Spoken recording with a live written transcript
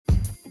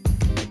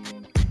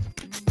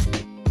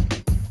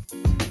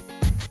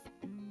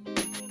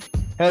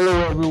Hello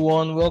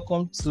everyone,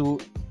 welcome to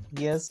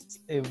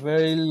a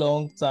very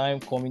long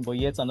time coming, but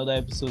yet another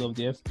episode of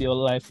the FPL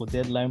Live for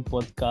Deadline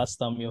podcast.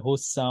 I'm your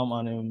host Sam,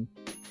 and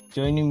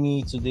joining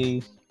me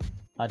today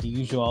at the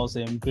usual house,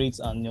 Great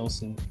and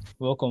Nelson.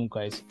 Welcome,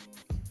 guys.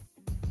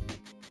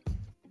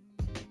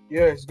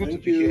 Yeah, it's good to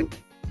be here.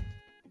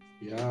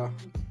 Yeah,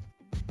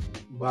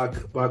 back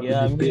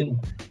Yeah, with the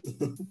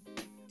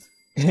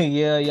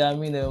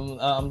thing.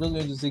 I'm just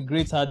going to say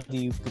Great had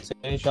the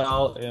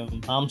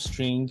potential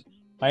hamstring.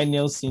 My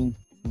Nelson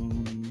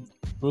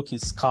broke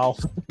his scalp,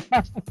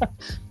 and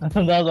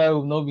that's why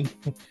we've not been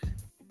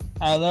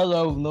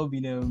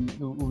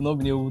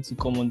able to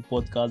come on the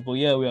podcast. But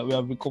yeah, we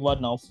have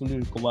recovered now, fully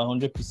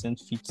recovered,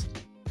 100% fit,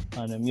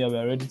 and we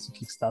are ready to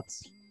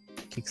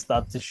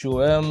kickstart the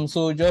show.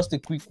 So just a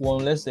quick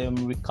one. Let's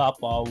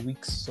recap our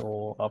weeks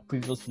or our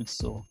previous weeks.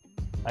 So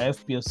our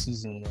FPL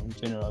season in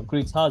general.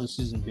 Great. How's the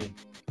season been?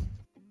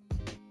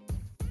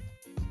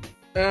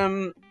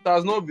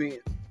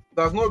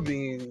 That's not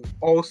been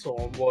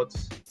awesome, but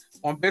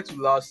compared to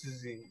last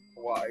season,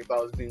 wow, it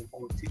has been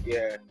good.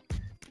 Yeah,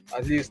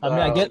 at least.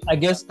 I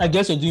guess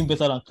you're doing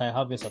better than Kai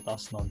Havertz at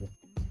Arsenal.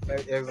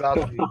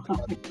 Exactly.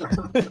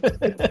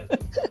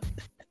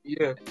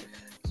 Yeah.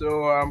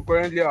 So I'm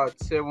currently at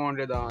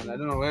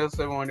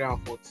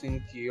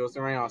 714k or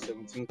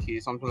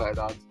 717k, something like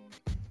that.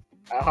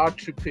 I had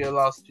Trippier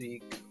last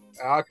week.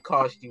 I had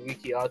Cash the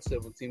week he had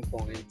 17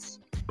 points.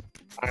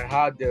 I've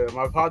had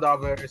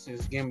Alvarez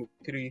since game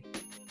 3.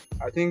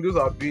 I think those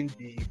have been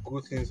the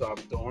good things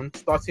I've done.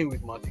 Starting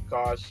with Matty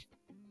Cash,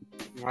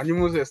 and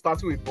even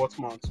starting with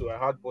Botman too. I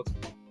had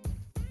Botman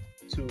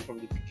too from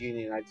the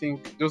beginning. I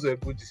think those are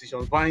good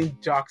decisions. Buying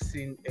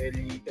Jackson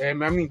early.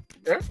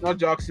 Not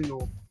Jackson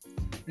though.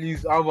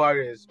 Please,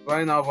 Alvarez.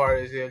 Buying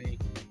Alvarez early.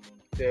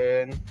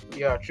 Then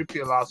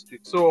Trippier last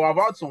week. So I've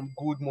had some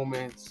good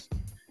moments.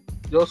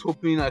 Just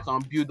hoping I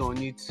can build on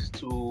it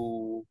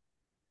to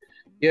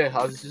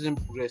as the season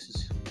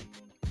progresses.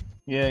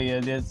 Yeah, you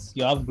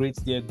have Great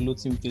there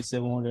gloating with a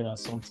 700 and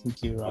something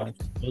K rank.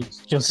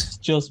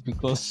 Just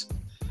because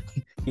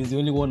he's the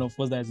only one of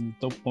us that is in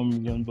the top 1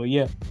 million. But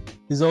yeah,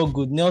 it's all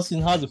good.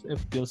 Nelson, how's the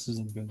FPL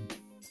season been?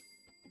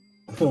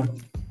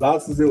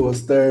 Last season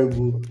was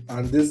terrible,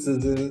 and this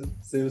season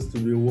seems to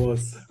be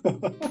worse.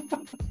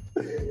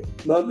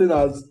 Nothing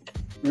has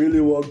really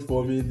worked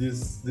for me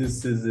this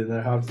season,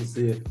 I have to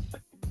say.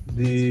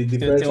 The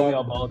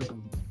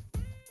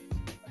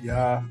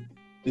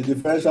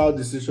differential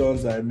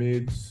decisions I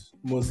made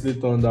mostly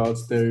turned out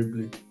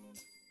terribly.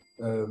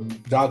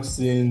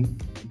 Jackson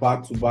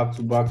back to back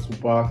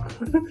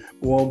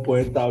 1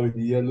 point out with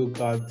the yellow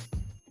card,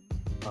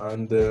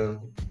 and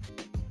and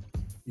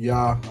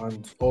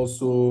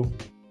also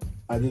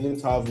I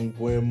didn't have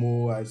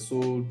Mbuemo. I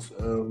sold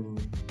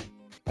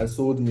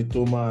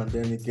Mitoma, and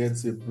then he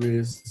gets a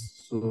brace.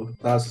 So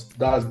that's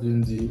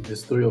been the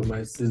story of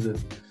my season.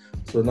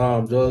 So now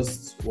I'm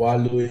just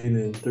wallowing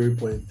in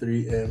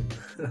 3.3M,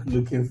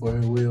 looking for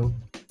a way up.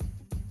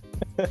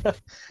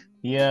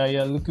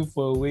 Looking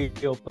for a way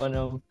up.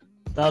 And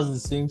that's the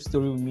same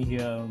story with me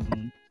here.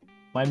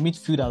 My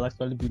midfield has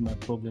actually been my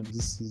problem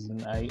this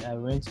season. I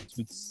went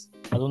with,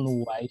 I don't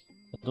know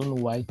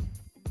why,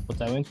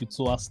 but I went with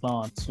 2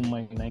 Arsenal and 2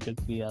 Man United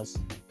players.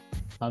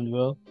 And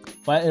well,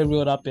 while every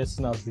other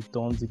person has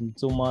returned, the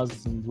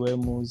Thomas, the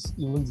Mbuemos,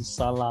 even the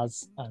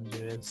Salahs and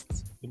the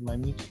rest, my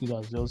midfield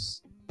has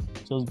just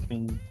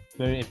been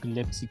very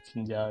epileptic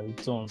in their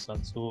returns,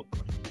 and so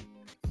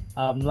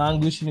I'm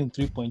languishing in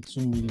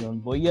 3.2 million.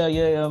 But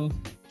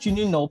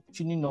tuning up.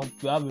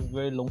 We have a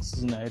very long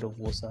season ahead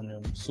of us,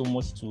 and so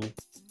much to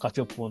catch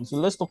up on. So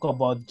let's talk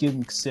about game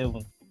week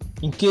 7.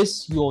 In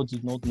case you all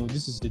did not know,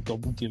 this is the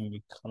double game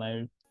week,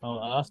 and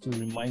I have to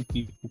remind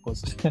people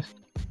because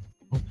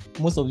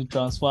most of the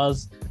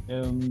transfers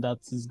that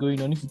is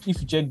going on, if you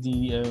check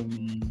the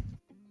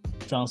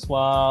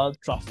transfer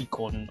traffic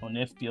on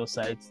FPL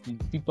sites,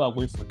 people are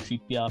going for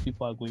Trippier,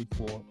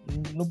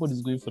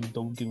 nobody's going for the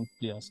double game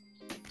players.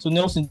 So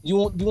Nelson, do you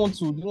want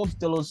to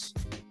tell us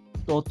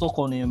or talk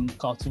on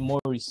Carlton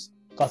Morris?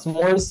 Carlton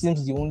Morris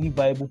seems the only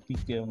viable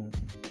pick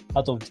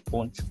out of the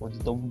bunch for the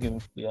double game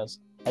players.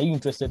 Are you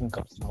interested in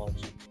Carlton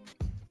Morris?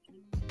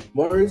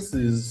 Morris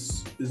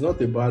is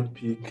not a bad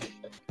pick.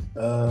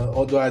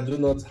 Although I do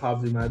not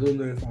have him, I don't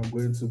know if I'm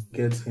going to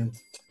get him.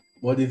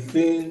 But the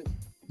thing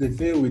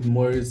with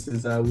Morris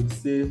is, I would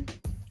say,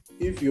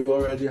 if you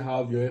already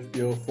have your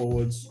FPL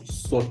forwards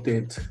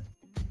sorted,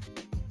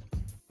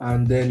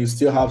 and then you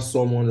still have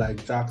someone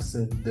like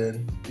Jackson,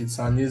 then it's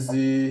an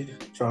easy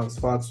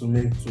transfer to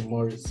make to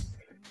Morris.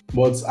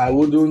 But I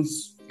wouldn't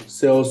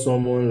sell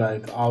someone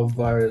like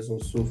Alvarez or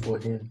so for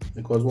him,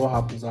 because what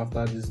happens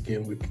after this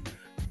game week?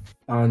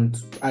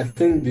 And I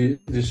think the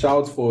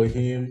shout for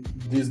him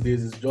these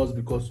days is just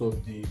because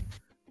of the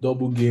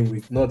double game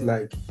week, not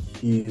like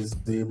he is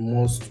the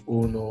most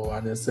own or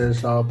an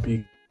essential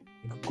pick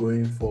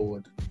going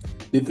forward.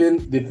 The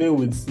thing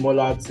with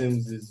smaller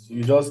teams is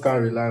you just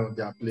can't rely on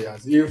their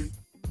players. If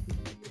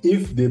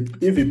he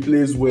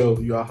plays well,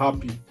 you are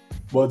happy.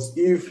 But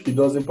if he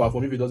doesn't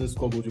perform, if he doesn't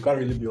score goals, you can't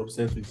really be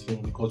upset with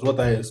him because what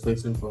are you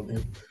expecting from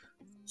him?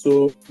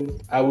 So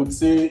I would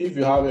say if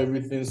you have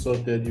everything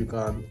sorted, you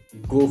can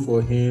go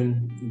for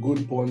him.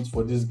 Good points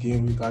for this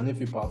game. You can, if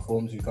he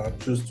performs, you can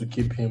choose to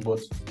keep him.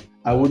 But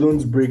I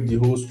wouldn't break the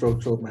whole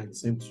structure of my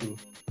team to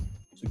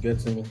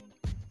get him in.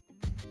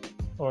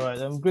 All right,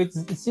 great.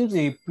 It seems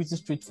a pretty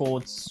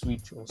straightforward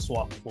switch or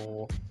swap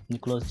for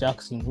Nicholas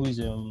Jackson, who is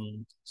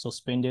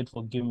suspended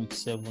for game week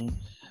 7.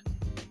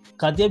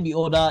 Are there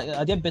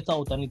better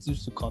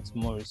alternatives to Carlton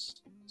Morris?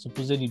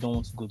 Supposedly you don't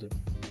want to go there.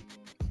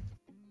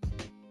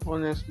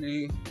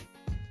 Honestly,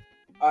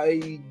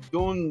 I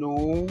don't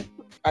know.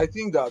 I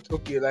think that,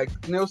 okay, like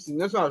Nelson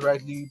has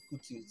rightly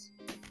put it.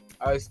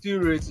 I still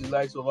rate the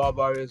likes of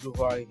Alvarez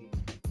over him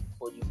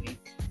for the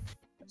week.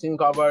 I think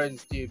Alvarez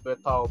is still a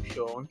better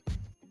option.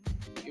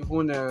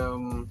 Even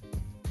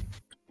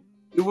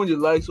the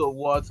likes of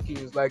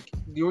Watkins, like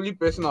the only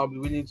person I'll be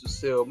willing to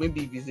sell,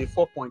 maybe if he's a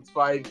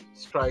 4.5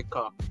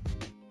 striker,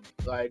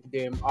 like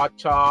them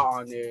Archer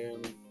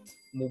and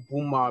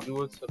Mubuma,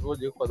 what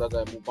do you call that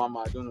guy?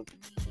 Mubama, I don't know.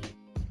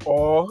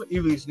 Or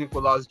if it's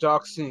Nicholas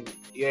Jackson,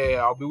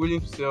 yeah, I'll be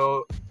willing to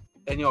sell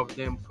any of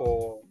them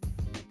for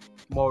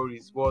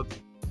Morris, but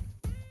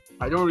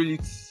I don't really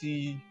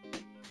see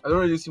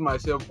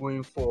myself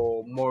going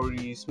for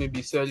Morris,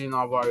 maybe selling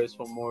Alvarez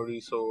for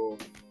Morris. So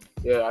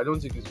yeah, I don't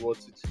think it's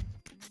worth it.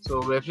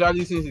 So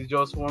especially since it's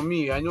just for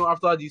me, I know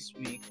after this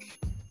week,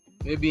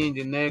 maybe in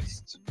the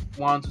next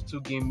 1 to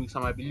 2 game weeks, I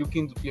might be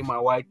looking to play my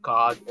wild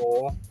card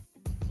or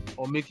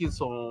making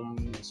some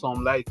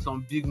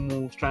big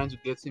moves, trying to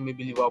get in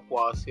maybe Liverpool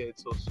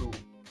assets or so.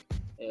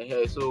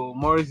 So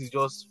Morris is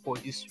just for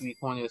this week,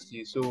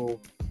 honestly. So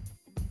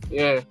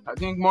yeah, I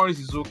think Morris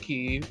is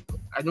okay.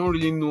 I don't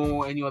really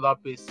know any other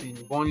person.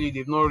 Burnley,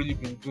 they've not really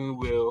been doing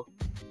well.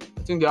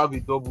 I think they have a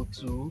double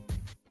too,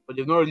 but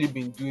they've not really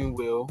been doing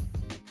well.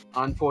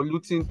 And for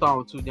Luton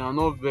Town too, they are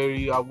not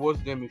very. I've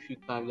watched them a few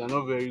times. They're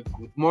not very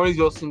good. Morris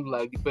just seems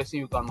like the person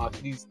you can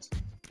at least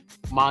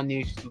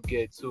manage to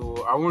get.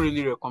 So I won't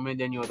really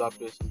recommend any other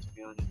person, to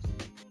be honest.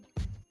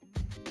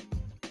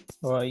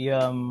 All right,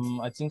 yeah,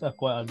 I think I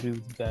quite agree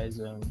with you guys.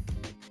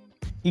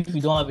 If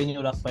you don't have any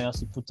other fires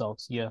to put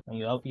out, yeah, and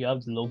you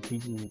have the luxury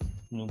to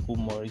go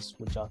Morris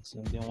for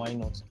Jackson, then why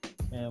not?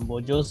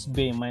 But just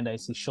bear in mind that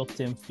it's a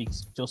short-term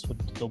fix just for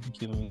the double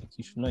game week.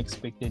 You should not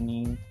expect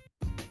anything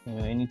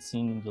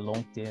in the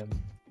long term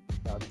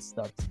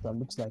that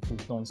looks like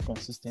returns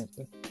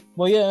consistently.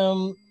 But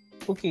yeah,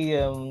 okay,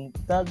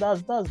 that's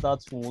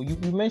that one. You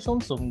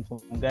mentioned some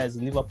guys,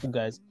 Liverpool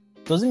guys.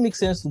 Does it make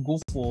sense to go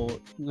for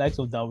likes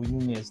of Darwin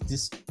Nunez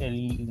this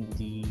early in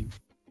the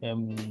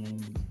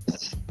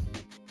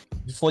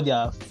before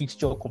their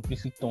fixture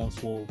completely turns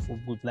for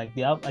good? Like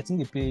I think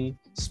they play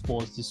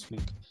Spurs this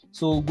week.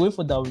 So going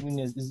for Darwin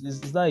Nunez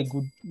is that a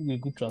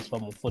good transfer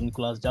move for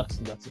Nicholas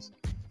Jackson? That is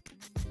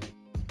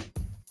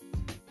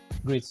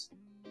great.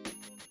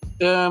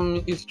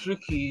 It's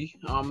tricky.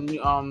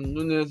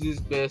 Nunez's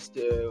best,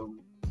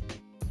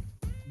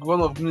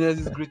 one of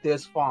Nunez's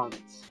greatest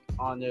fans,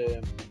 and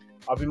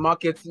I'll be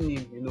marketing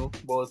him,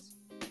 but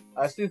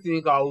I still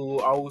think I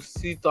will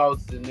sit out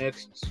the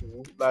next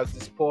 2, like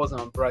the Spurs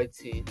and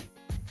Brighton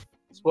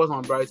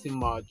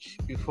match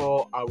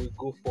before I will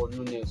go for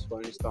Nunez,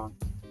 for instance.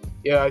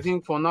 Yeah, I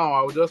think for now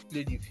I will just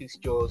play the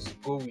fixtures,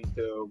 go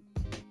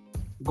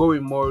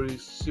with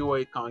Morris, see what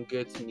he can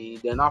get me.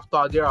 Then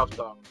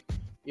thereafter,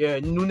 yeah,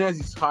 Nunez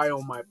is high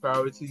on my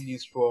priority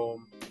list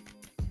from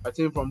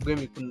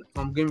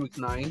game week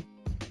 9.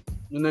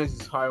 Nunez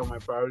is high on my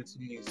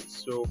priority list.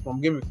 So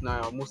from game week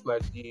 9, I'll most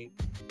likely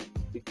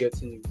be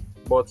getting him.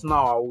 But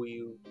now I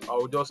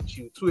will just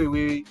chill. 2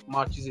 away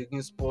matches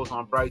against Spurs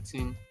and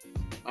Brighton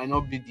might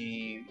not be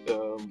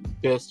the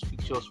best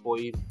fixtures for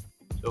him.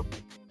 So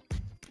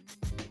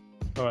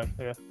all right,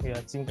 yeah.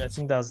 I think that's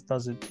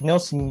it.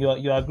 Nelson,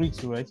 you agree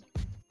too, right?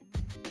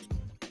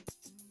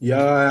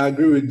 Yeah, I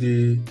agree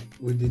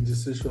with the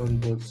decision,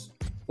 but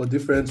for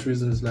different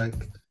reasons. Like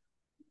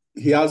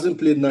he hasn't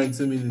played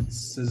 90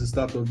 minutes since the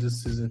start of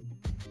this season.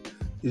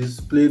 He's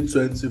played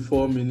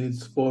 24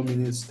 minutes, 4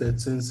 minutes,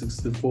 13,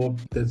 64,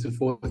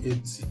 34,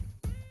 80.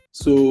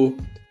 So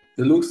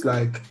it looks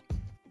like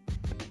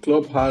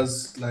Klopp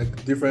has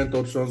like different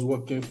options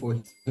working for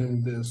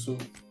him there. So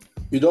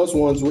he just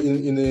wants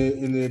in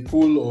a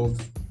pool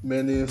of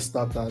many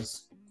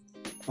starters.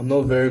 I'm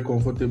not very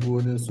comfortable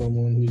in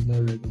someone who is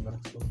not regular,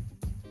 so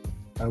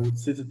I would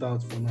sit it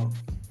out for now.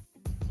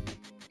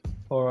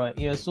 All right,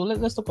 yeah. So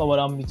let's talk about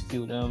our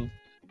midfield.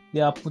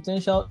 There are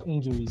potential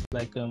injuries.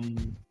 Like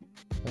I'm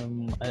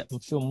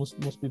sure most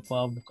people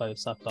have Bukayo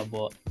Saka,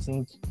 but I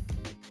think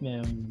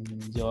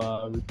there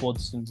are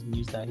reports in the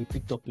news that he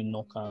picked up a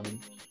knock and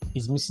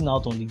he's missing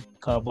out on the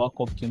Carabao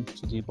Cup game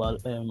today.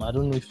 But I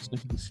don't know if he's going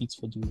to be fit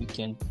for the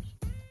weekend.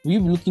 Will you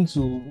be looking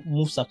to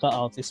move Saka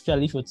out,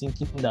 especially if you're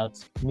thinking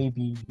that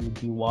maybe you'll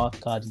be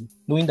wildcarding,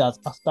 knowing that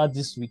after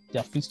this week,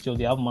 their fixture,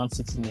 they have Man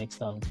City next,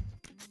 and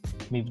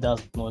maybe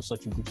that's not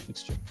such a good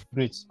fixture.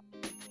 Great.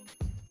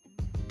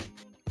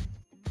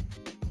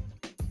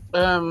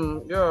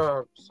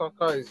 Yeah,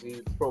 Saka is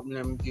a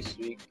problem this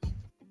week.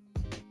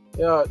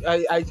 Yeah,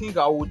 I think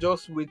I will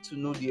just wait to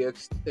know the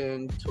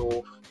extent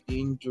of the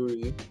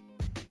injury.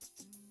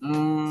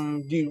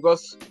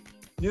 Because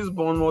this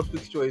Bournemouth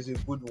fixture is a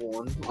good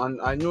one, and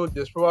I know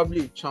there's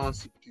probably a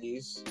chance he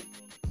plays.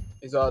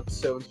 He's at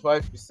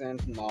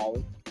 75% now.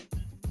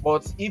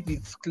 But if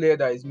it's clear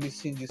that he's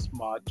missing this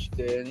match,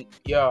 then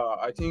yeah,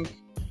 I think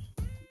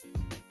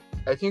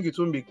it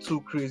won't be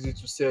too crazy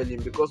to sell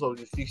him because of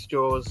the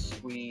fixtures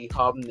we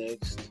have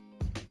next.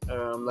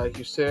 Like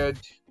you said,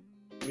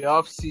 we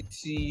have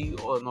City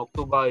on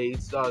October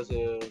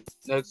 8th.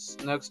 That's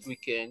next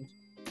weekend.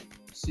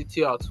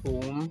 City at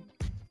home,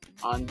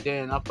 and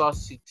then after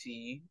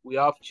City, we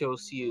have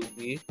Chelsea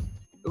away.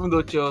 Even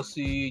though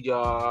Chelsea they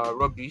are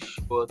rubbish,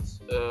 but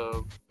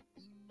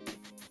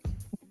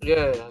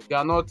yeah, they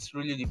are not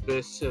really the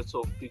best set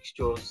of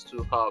fixtures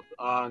to have.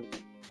 And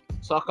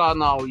Saka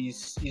now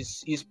his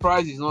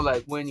price is not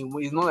like when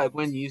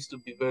he used to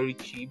be very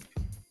cheap.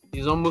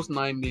 He's almost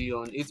 9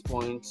 million,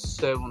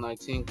 8.7 I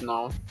think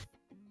now.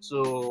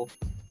 So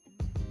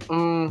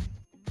I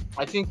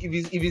think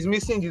if he's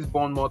missing this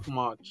Bournemouth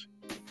match,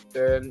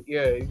 then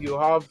yeah, if you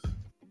have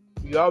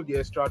the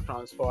extra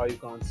transfer, you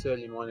can sell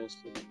him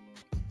honestly.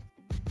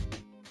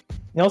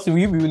 Also, will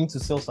you be willing to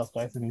sell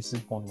Saka if he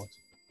misses Bournemouth?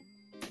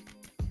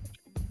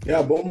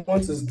 Yeah,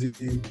 Bournemouth is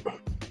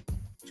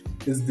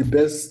the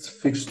best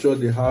fixture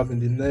they have in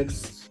the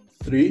next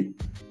 3.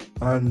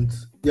 And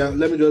yeah,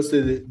 let me just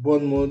say that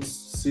Bournemouth,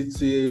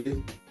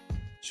 City,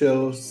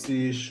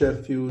 Chelsea,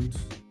 Sheffield,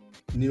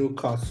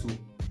 Newcastle.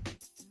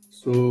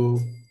 So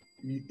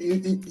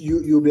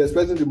you'll be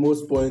expecting the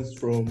most points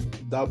from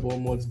that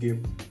Bournemouth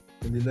game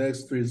in the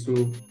next 3.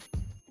 So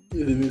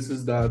if he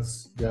misses that,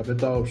 there are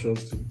better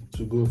options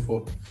to go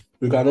for.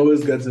 We can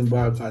always get him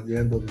back at the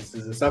end of the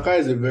season. Saka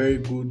is a very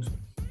good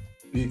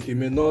pick. He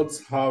may not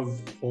have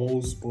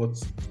holes,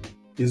 but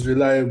he's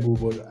reliable.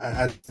 But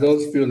I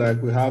don't feel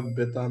like we have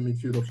better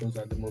midfield options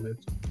at the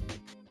moment.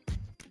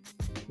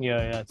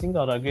 Yeah, I think I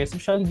would agree,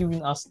 especially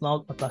given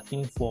Arsenal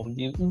attacking form.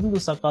 Even though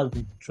Saka has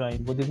been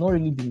trying, but they've not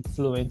really been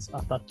fluent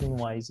attacking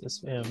wise, this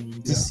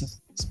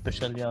season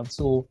especially. And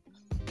so,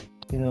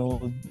 if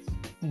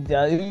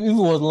it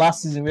was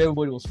last season where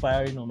everybody was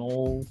firing on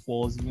all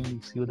fours, you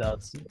feel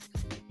that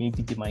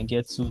maybe they might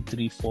get 2,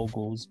 3, 4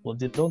 goals, but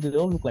they don't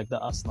look like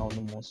that Arsenal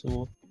no more.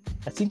 So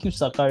I think if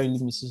Saka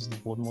really misses the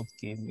Bournemouth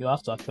game, you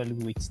have to actually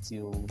wait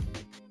till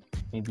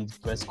maybe the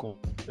press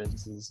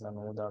conferences and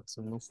all that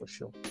to know for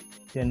sure.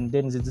 Then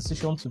it's a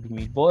decision to be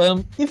made.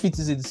 But if it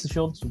is a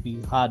decision to be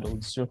had or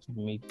decision to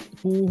be made,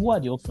 who are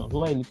the options?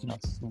 Who are you looking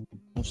at to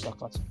move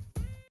Saka to?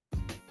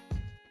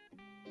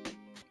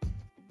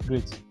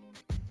 Great.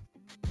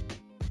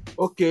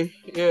 Okay,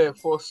 yeah,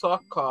 for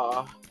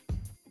Saka,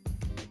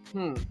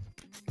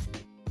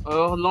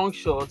 long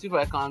shot. If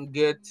I can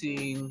get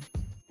in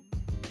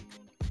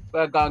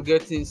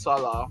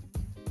Salah,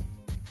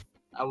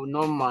 I would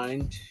not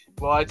mind.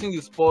 But I think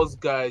the Spurs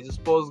guys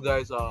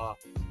are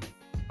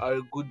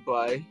a good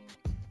buy.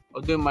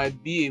 Although it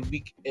might be a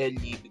week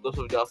early because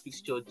of their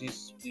fixture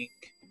this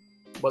week.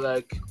 But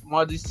like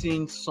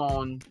Madison,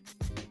 Son.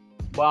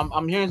 But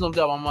I'm hearing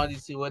something about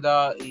Madison,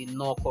 whether a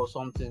knock or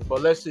something.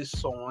 But let's say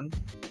Son.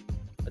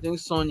 I think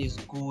Son is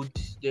good.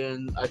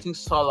 Then I think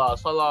Salah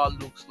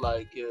looks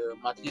like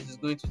at least is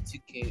going to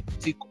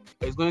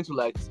is going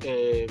to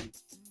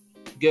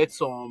get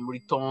some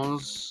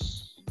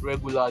returns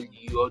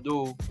regularly.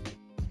 Although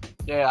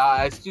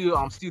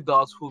I'm still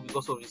doubtful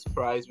because of his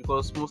price,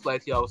 because most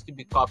likely I'll still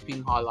be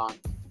capping Haaland.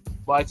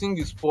 But I think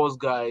the Spurs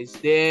guys.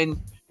 Then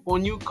for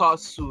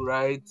Newcastle,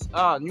 right?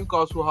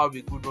 Newcastle have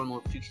a good run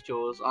of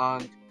fixtures,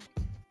 and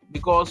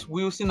because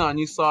Wilson and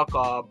Isak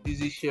are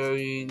busy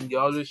they're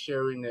always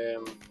sharing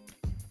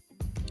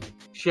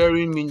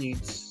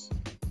minutes.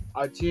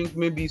 I think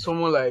maybe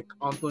someone like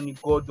Anthony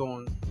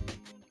Gordon.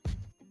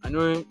 I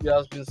know he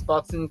has been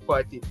starting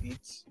quite a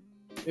bit.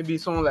 Maybe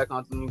someone like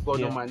Anthony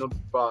Gordon might not be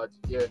bad.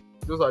 Yeah,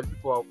 those are the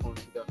people I'll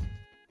consider.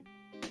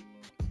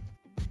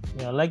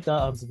 Yeah, I like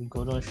that Anthony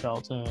Gordon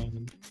shout. I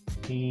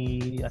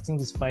think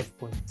it's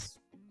 5.6,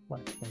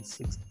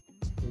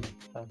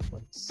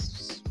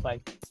 5.5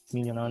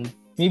 million, and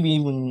maybe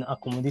even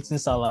accommodating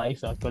Salah.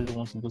 If you actually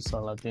want to do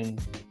Salah, then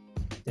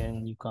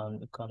you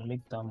can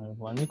make that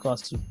move. And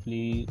Newcastle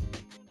play,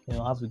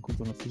 have a good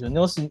run of fixture.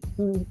 Nelson,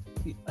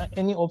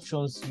 any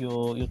options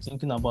you're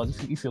thinking about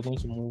if you're going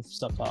to move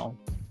Saka on?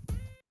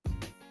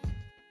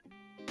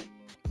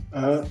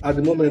 At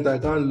the moment, I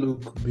can't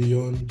look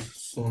beyond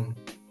Son.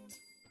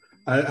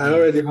 I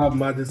already have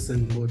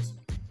Madison, but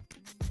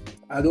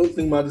I don't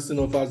think Madison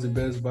offers the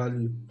best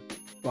value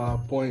per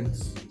point.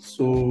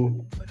 So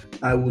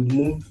I would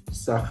move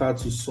Saka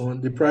to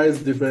Son. The price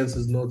difference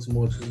is not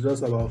much. It's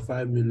just about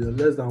 5 million,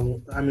 less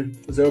than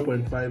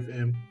 0.5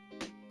 M.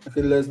 I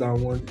feel less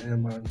than 1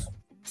 M, and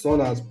Son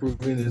has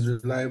proven is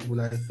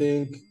reliable. I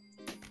think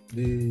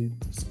the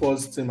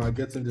Spurs team are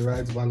getting the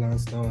right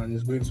balance now, and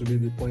it's going to be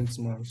the points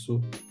man.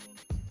 So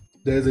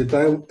there's a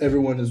time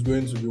everyone is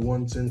going to be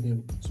wanting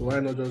him. So why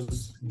not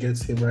just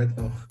get him right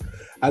now?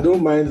 I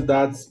don't mind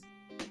that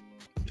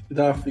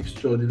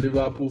fixture, the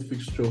Liverpool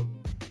fixture.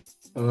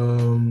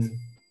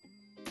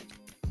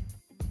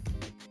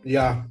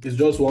 Yeah, it's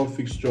just one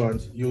fixture,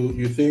 and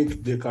you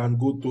think they can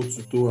go toe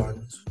to toe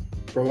and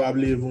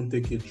probably even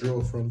take a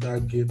draw from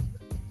that game.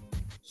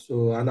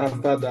 So, and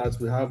after that,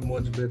 we have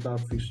much better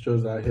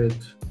fixtures ahead.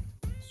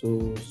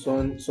 So,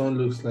 Son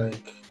looks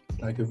like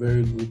a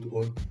very good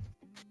one.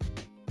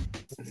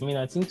 I mean,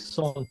 I think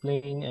Son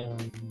playing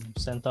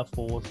center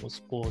forward for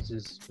Spurs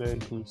is very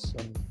good.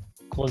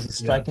 Because his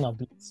striking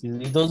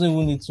ability, he doesn't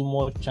even need too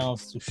much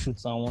chance to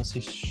shoot, and once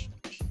he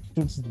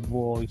shoots the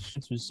ball, he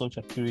shoots with such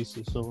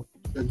accuracy. So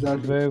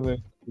exactly, very,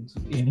 very good.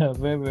 Yeah,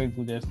 very, very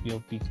good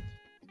FPL pick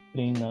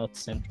playing that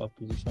central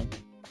position.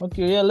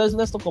 Okay, yeah,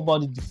 let's talk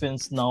about the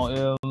defense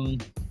now.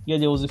 Yeah,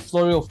 there was a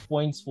flurry of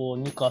points for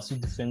Newcastle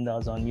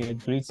defenders, and yeah,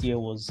 great here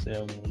was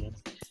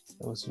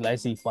like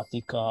say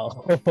Patika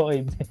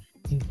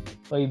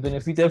or he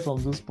benefited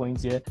from those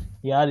points. Yeah,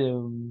 he had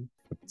two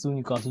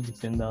Newcastle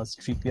defenders,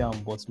 Trippier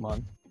and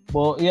Botman.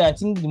 But yeah, I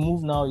think the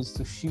move now is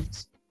to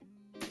shift,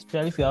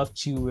 especially if you have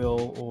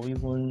Chilwell or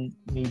even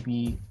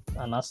maybe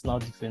an Arsenal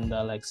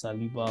defender like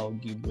Saliba or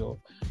Gabriel.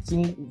 I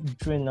think the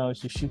trend now is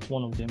to shift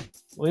one of them,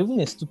 or even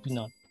a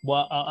Stupina.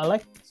 But I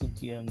like to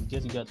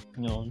get you guys'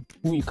 opinion on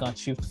who you can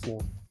shift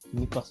for the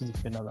Newcastle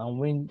defenders and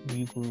when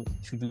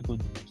should you go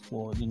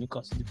for the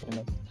Newcastle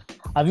defenders.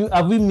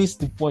 Have we missed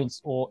the points,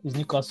 or is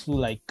Newcastle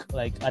like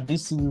are they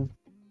still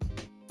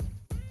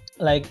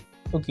like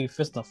okay?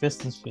 First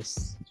things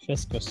first.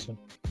 First question: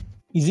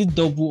 is it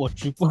double or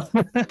triple?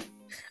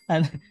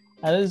 And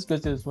I know this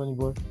question is funny,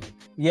 but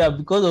yeah,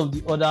 because of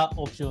the other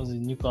options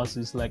in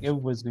Newcastle, it's like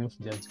everybody's going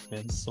for their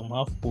defense. Some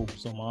have Pope,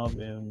 some have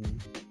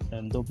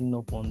doubling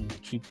up on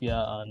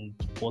Trippier and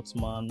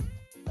Botman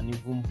and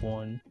even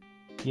Bourne.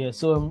 Yeah,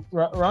 so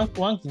rank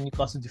the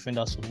Newcastle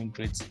defenders for me,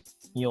 great.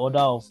 In your order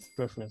of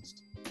preference.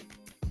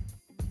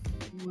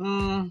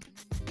 Newcastle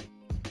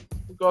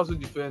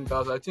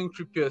defenders, I think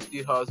Trippier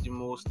still has the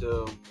most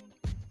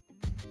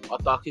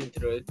attacking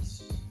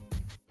threats.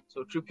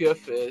 So Trippier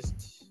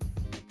first.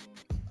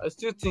 I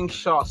still think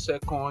Shaw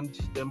second,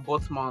 then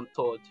Botman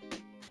third.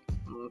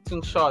 I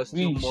think Shaw is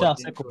still more Shaw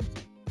second.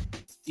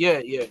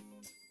 Yeah.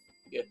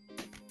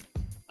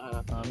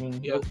 I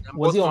mean,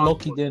 was he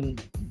unlucky then?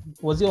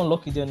 Was he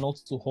unlucky then not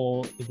to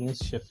haul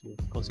against Sheffield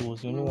because he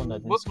was the only one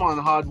that didn't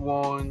Botman had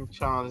one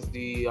chance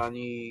and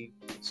he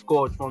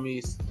scored from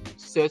his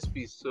set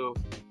piece, so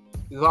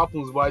it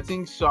happens. But I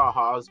think Shaw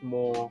has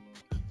more.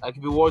 Like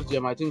if you watch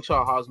them, I think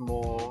Shaw has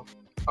more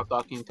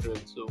attacking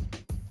threat. So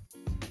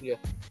yeah.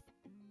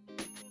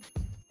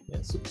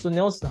 Yeah. So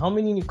Nelson, how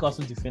many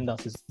Newcastle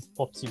defenders is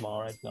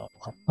optimal right now?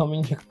 How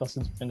many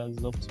Newcastle defenders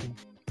is optimal?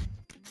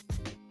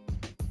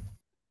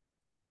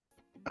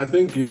 I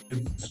think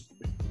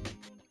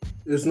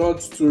it's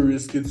not too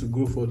risky to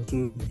go for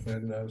two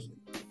defenders.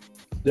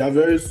 They are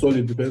very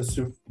solid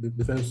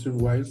defensive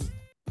wise,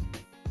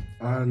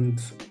 and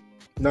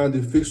now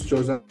the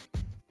fixtures. And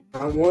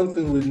one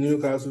thing with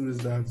Newcastle is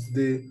that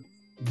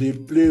they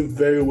play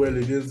very well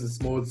against the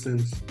small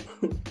teams.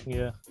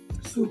 Yeah.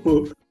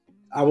 So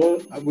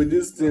with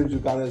these teams, you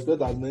can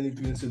expect as many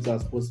clean sheets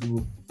as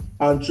possible.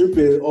 And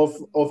Trippier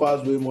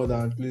offers way more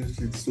than clean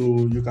sheets, so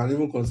you can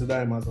even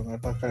consider him as an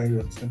attacker in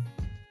your team.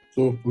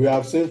 So we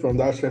have seen from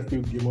that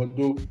Sheffield game,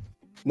 although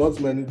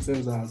not many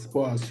teams are as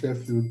poor as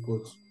Sheffield,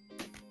 but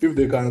if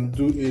they can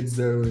do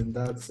 8-0 in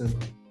that team,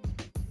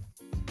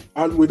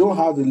 and we don't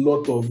have a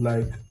lot of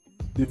like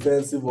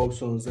defensive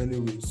options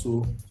anyway,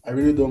 so I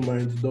really don't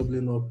mind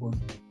doubling up on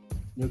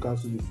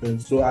Newcastle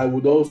defense. So I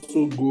would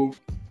also go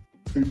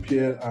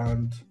Trippier,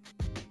 and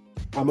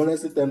I'm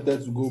honestly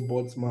tempted to go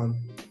Botman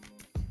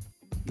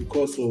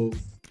because of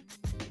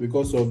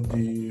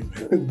the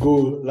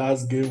goal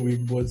last game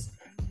week, but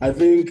I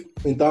think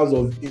in terms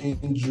of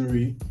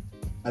injury,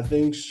 I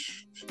think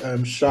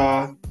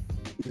Shah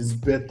is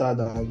better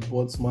than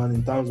Botman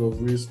in terms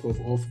of risk of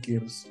off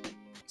games.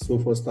 So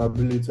for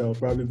stability, I'll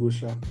probably go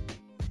Shah.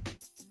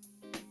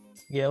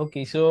 Yeah.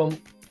 Okay. So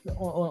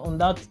on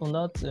that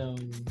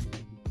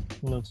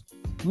note,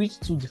 which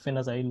two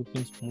defenders are you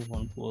looking to move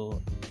on for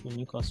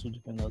Newcastle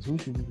defenders? Who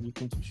should you be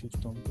looking to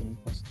shift on for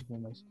Newcastle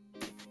defenders?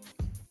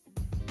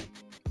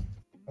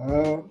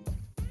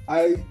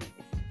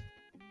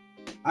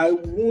 I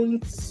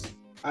won't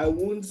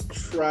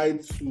try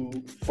to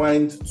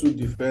find two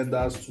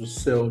defenders to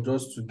sell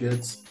just to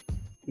get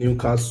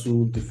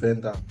Newcastle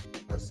defenders.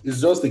 It's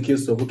just a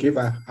case of, okay, if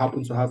I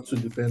happen to have two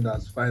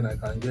defenders, fine, I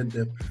can get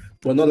them.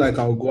 But not like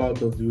I'll go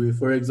out of the way.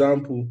 For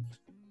example,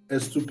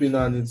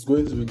 Estupinan, it's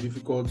going to be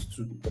difficult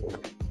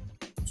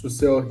to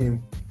sell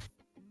him.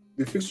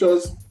 The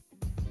fixtures,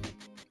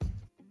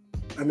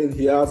 I mean,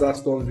 he has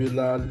Aston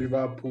Villa,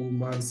 Liverpool,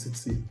 Man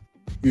City.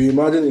 You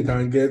imagine he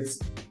can get,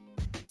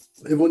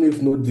 even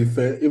if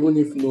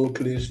no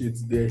clean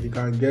sheets there, he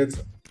can get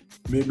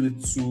maybe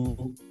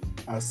 2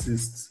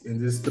 assists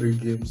in these 3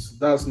 games.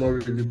 That's not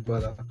really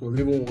bad at all,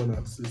 even 1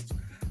 assist.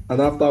 And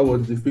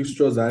afterwards, the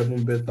fixtures are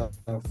even better.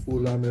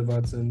 Fulham,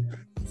 Everton.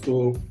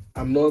 So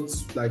I'm not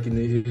like in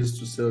a haste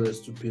to sell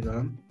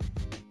Estupinian.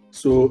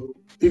 So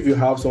if you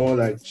have someone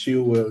like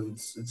Chilwell,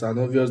 it's an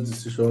obvious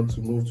decision to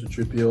move to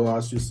Trippier. Or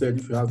as you said,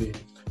 if you have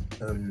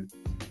an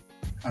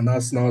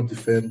Arsenal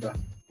defender.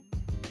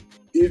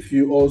 If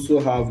you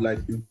also have like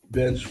a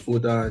bench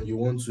fodder and you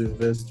want to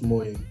invest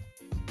more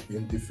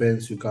in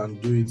defense, you can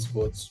do it.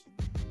 But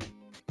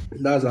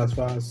that's as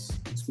far as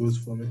it goes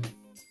for me.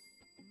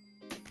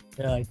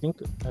 Yeah, I think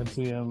I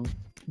agree.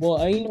 But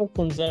are you not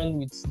concerned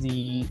with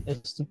the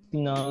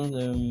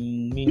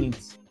Estupinian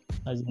minutes,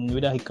 as in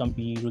whether he can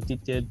be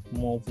rotated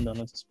more often than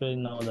not, especially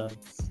now that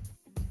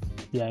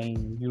they are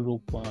in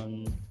Europe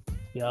and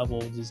they have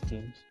all these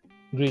games?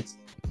 Great.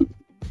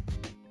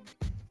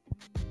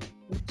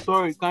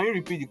 Sorry, can you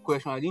repeat the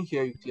question? I didn't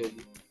hear you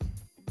clearly.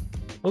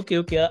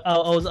 Okay. I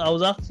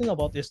was asking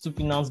about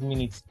Estupinian's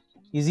minutes.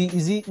 Is he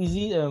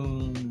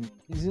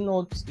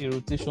not a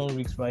rotation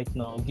risk right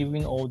now,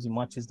 given all the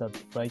matches that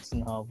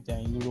Brighton have? They're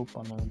in Europe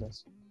and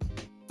others.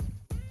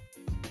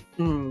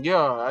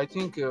 Yeah, I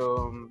think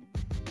the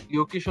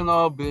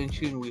occasional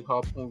benching will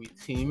happen with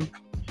him.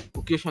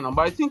 Occasional,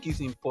 but I think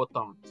it's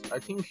important. I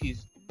think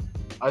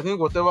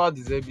whatever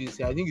De Zerbi is,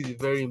 I think he's a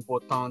very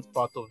important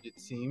part of the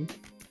team.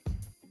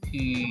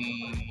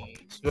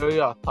 He's very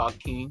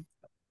attacking.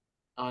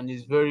 And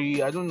it's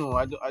very, I don't know,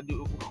 I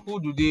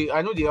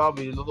know they have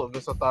a lot of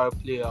versatile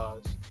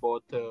players,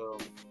 but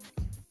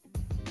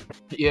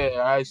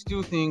yeah, I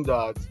still think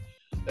that,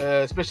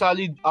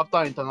 especially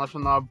after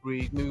international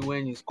break, maybe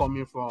when he's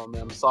coming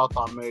from South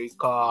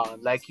America,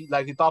 like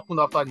it happened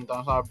after the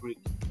international break,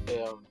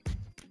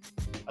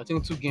 I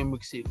think 2 game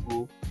weeks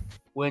ago,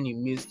 when he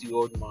missed the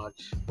old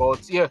match.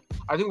 But yeah,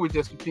 I think with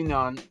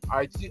Estupinian,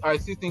 I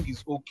still think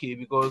it's okay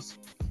because,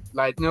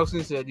 like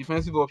Nelson said,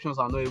 defensive options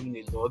are not even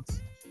a lot.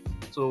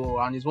 So,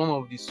 and it's one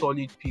of the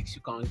solid picks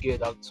you can get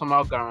that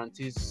somehow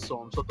guarantees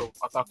some sort of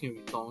attacking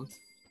returns.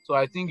 So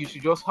I think you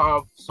should just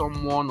have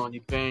someone on the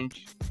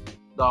bench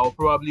that will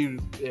probably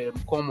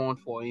come on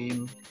for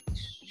him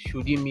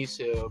should he miss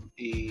a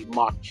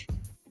match.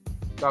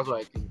 That's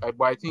what I think.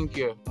 But I think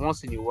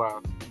once in a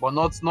while, but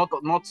not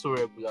so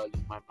regularly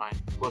in my mind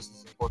because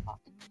it's important.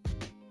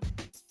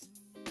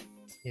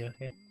 Yeah.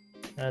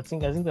 I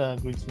think I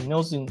agree with you.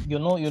 Nelson, you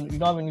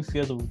don't have any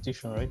fears of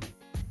rotation, right?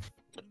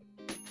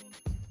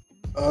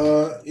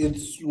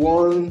 It's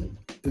one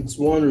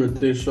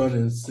rotation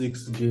in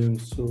 6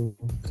 games, so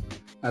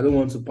I don't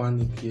want to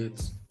panic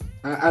yet.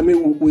 I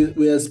mean,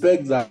 we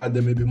expect that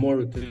there may be more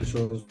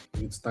rotations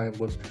with time,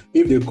 but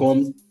if they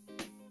come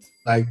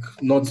like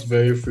not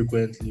very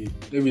frequently,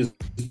 maybe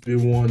it's be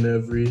one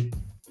every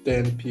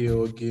 10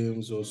 PL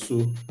games or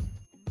so,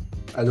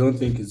 I don't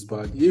think it's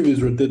bad. If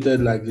it's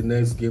rotated like the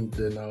next game,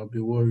 then I'll be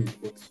worried.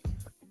 But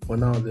for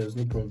now, there's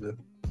no problem.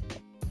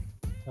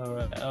 All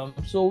right.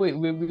 So wait,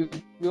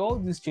 with all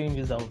these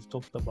changes that we've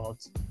talked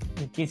about,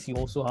 in case you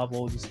also have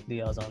all these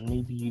players and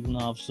maybe you even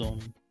have some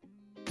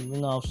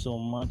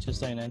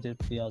Manchester United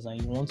players and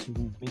you want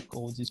to make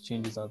all these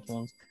changes at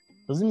once,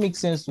 does it make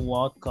sense to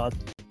wildcard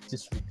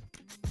this week?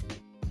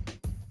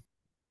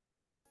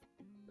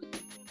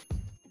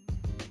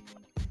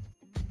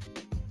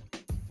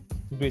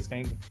 Great,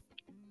 thank you.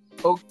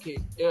 Okay,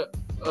 yeah.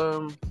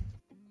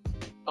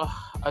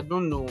 I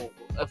don't know.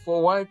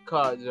 For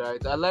wildcards,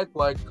 right? I like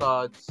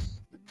wildcards.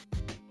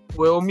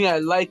 Well, me, I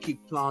like a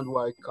planned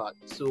wildcard.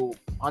 So,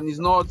 and it's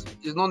not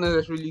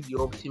necessarily the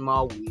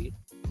optimal way,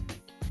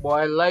 but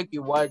I like a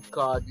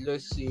wildcard.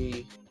 Let's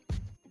say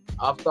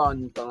after an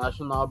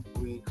international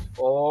break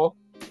or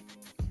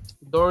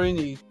during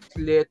a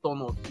clear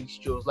turn of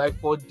fixtures. Like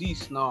for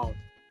this now,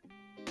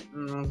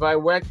 by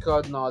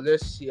wildcard now,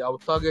 let's see. I'll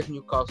target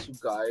Newcastle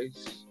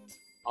guys.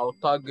 I'll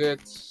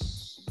target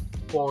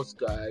Spurs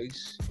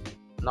guys.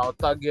 And I'll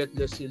target,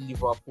 let's say,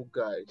 Liverpool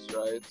guys,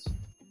 right?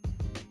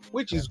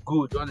 Which is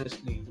good,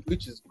 honestly.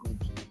 Which is good.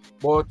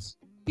 But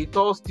it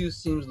all still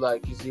seems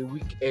like it's a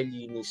week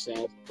early in a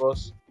sense.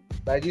 Because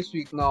like this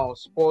week now,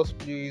 Spurs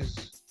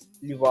plays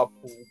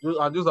Liverpool.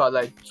 Those are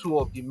like 2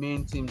 of the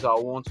main teams I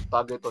want to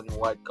target on the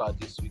wild card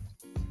this week.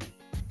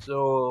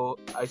 So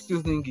I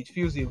still think it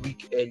feels a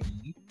week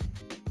early.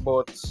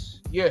 But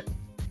yeah,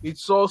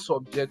 it's all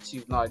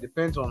subjective now. It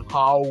depends on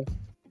how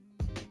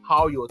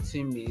your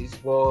team is.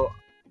 But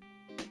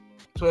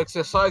to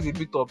exercise a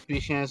bit of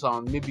patience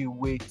and maybe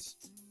wait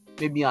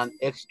maybe an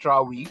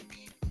extra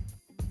week,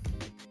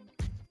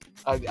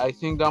 I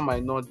think that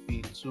might not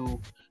be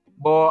too.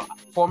 But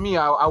for me,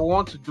 I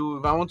want to do,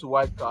 if I want to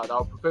wildcard,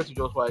 I'll prefer to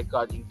just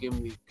wildcard in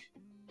game week.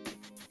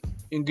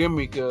 In game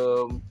week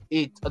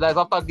 8, that's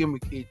after game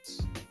week 8,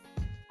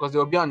 because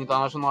there will be an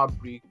international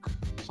break.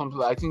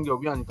 I think there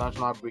will be an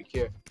international break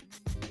here,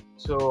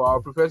 so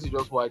I'll prefer to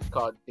just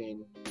wildcard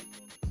then.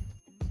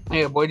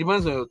 Yeah, but it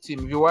depends on your team.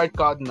 If you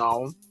wildcard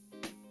now,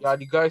 you are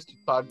the guys to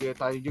target,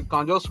 and you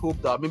can just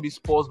hope that maybe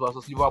Spurs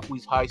versus Liverpool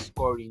is high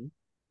scoring.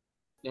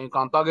 Then you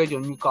can target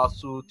your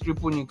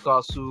triple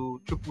Newcastle,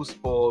 triple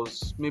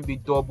Spurs, maybe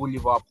double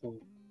Liverpool.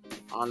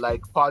 and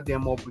like pair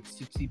them up with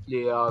City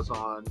players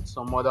and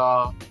some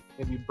other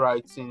maybe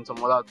Brighton,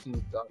 some other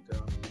teams that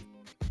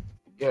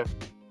yeah.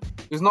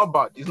 It's not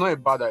bad. It's not a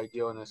bad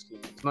idea, honestly.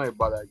 It's not a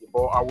bad idea.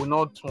 But I would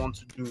not want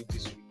to do it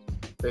this week,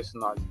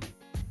 personally.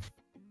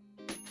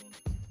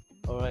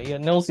 All right, yeah,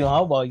 Nelson,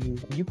 how about you?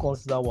 Do you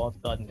consider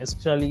wildcarding,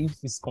 especially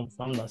if it's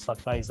confirmed that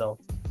Saka is out?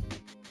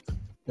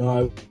 No,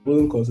 I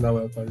wouldn't consider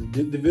wildcarding.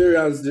 The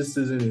variance this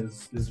season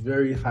is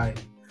very high.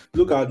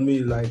 Look at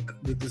me, like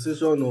the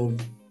decision of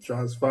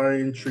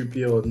transferring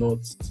Trippier or not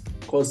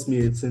cost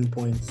me 18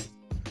 points.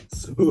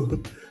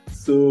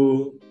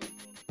 So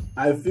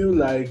I feel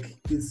like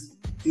it's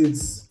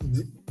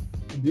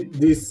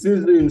the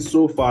season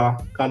so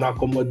far can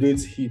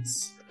accommodate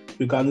hits.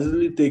 You can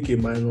easily take a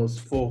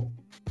 -4.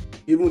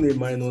 Even a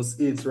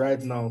 -8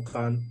 right now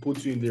can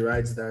put you in the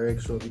right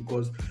direction,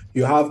 because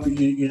you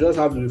just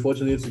have to be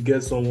fortunate to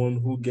get someone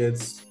who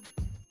gets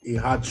a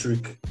hat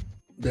trick.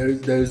 There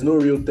is no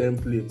real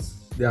template.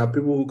 There are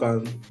people who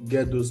can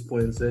get those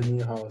points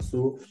anyhow.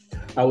 So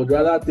I would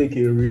rather take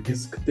a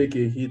risk, take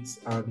a hit,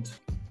 and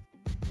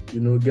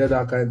get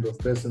that kind of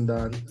person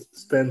than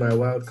spend my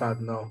wild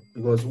card now.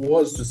 Because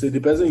what's to say, the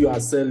person you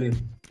are selling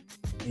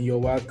in your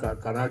wild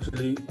card can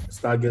actually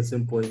start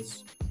getting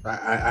points.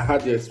 I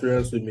had the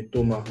experience with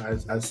Mitoma.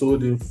 I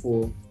sold him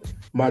for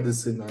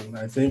Madison, and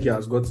I think he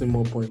has gotten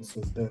more points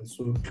since then.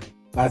 So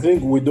I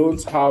think we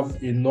don't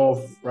have enough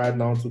right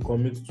now to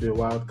commit to a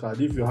wild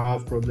card. If you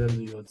have problems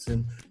in your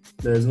team,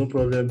 there is no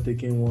problem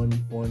taking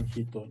one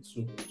hit or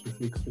two to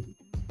fix it.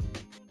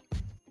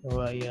 All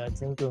right, yeah, I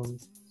think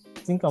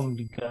I'm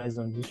the guys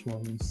on this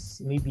one. It's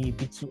maybe a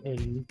bit too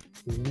early.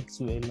 A week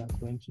too early. I'm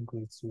going to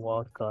go to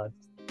wild card.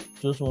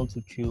 Just want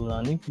to chill,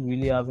 and if you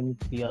really have any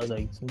players that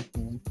you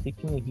think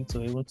taking a hit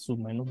or even two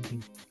might not be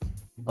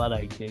a bad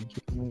idea,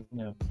 given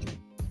the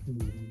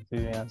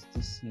variance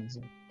this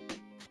season.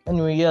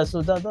 Anyway, yeah,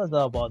 so that's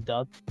about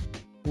that.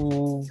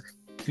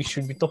 We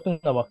should be talking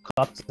about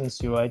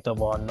captaincy right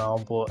about now,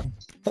 but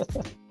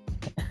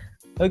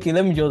okay,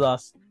 let me just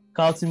ask.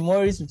 Carlton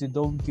Morris with a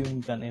double game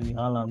week and Erling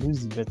Haaland, who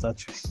is the better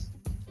choice?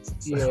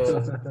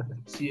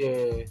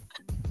 Yeah.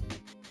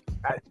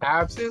 I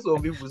have seen some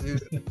people say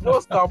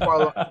those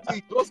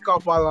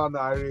Kapalan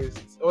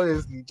arrests.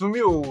 Honestly, to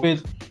me,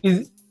 Wait,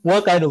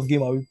 what kind of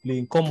game are we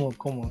playing? Come on.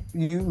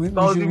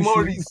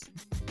 Morris.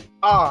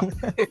 No,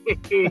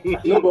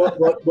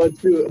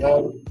 but you,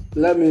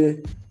 let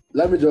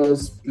me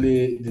just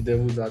play the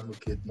devil's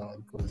advocate now,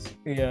 because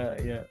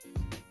yeah.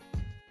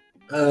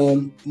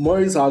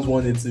 Morris has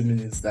 180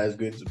 minutes that is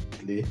going to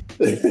play,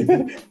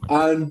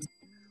 and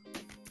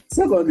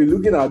secondly,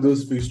 looking at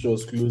those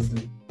fixtures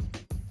closely,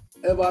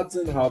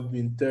 Everton have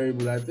been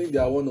terrible. I think they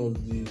are one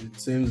of the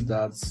teams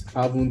that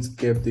haven't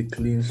kept a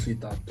clean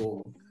sheet at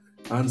all.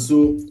 And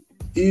so,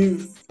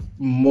 if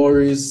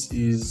Morris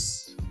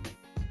is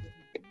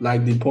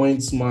like the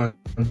points man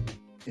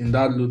in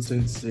that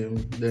Luton team,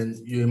 then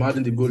you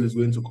imagine the goal is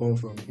going to come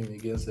from him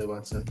against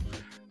Everton.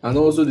 And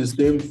also the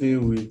same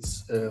thing with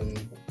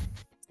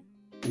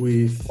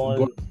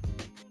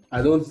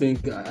I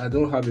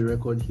don't have a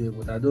record here,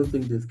 but I don't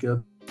think they've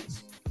kept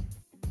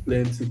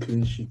plenty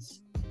clean sheets.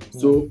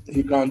 So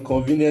he can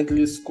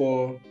conveniently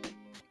score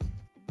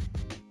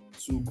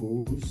 2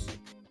 goals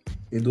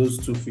in those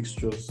 2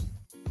 fixtures.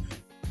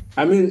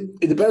 I mean,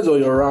 it depends on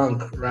your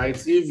rank, right?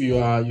 If you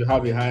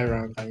have a high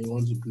rank and you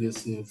want to play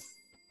safe,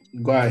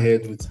 go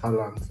ahead with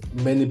Haaland.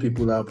 Many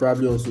people will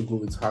probably also go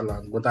with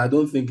Haaland, but I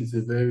don't think it's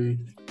a very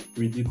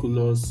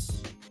ridiculous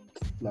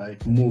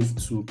move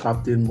to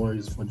captain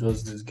Morris for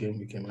just this game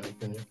week, in my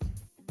opinion.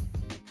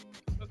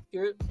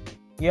 Okay.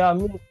 Yeah, I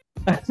mean.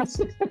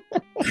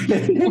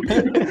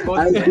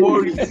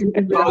 Morris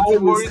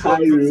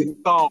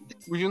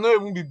we should not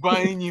even be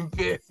buying him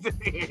first.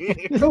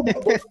 No,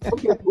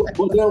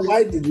 but then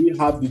why did we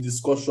have the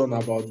discussion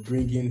about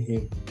bringing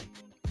him?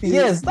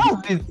 Yes,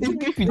 that's it.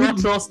 If you don't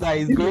trust that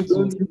he's going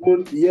to.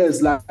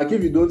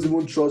 If you don't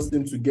even trust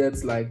him to get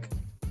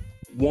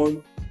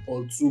 1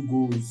 or 2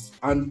 goals,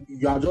 and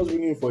you are just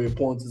bringing for a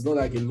punt, it's not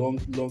like a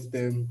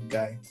long-term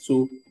guy.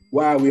 So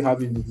why are we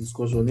having the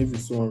discussion if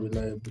it's so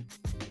unreliable?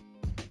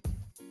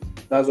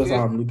 That's what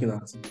I'm looking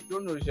at.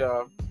 Don't know,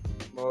 Sha.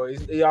 No, it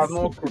has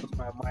not crossed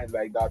my mind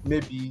like that.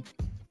 Maybe,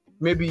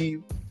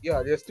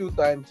 yeah, there's still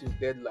time till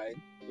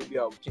deadline. Maybe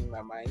I'll change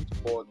my mind.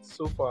 But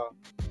so far,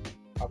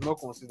 I've not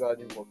considered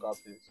him for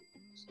captaincy.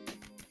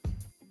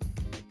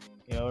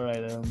 Yeah, all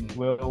right.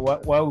 Well,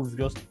 while we've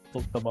just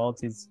talked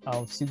about it,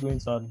 I'm still going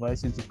to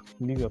advise you to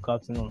leave your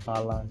captain on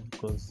Haaland,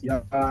 because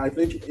I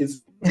think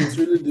it's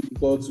really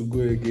difficult to go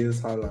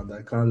against Haaland.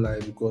 I can't lie,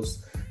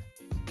 because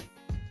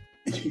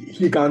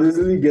he can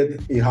easily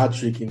get a hat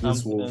trick in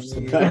this Wolves.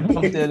 I'm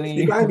telling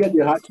you. He can't get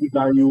a hat trick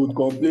and you would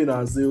complain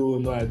and say, "Oh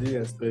no, I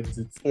didn't expect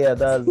it." Yeah,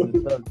 that's it.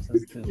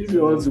 If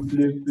you want to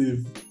play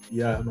safe,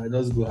 I might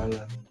just go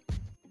Haaland.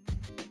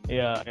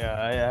 Yeah,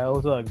 I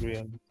also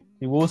agree.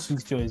 The Wolves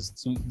fixture is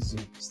too easy.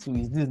 It's too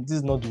easy. This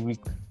is not the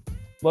week.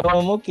 But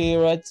okay,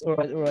 right.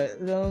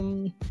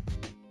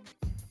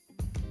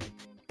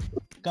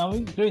 Can we?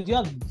 Great, you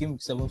have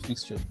GW7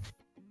 fixture.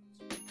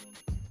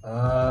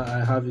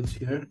 I have it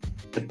here.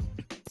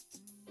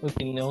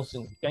 Okay,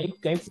 Nelson, can you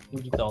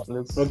put it out?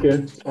 Let's.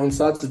 Okay, on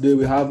Saturday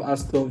we have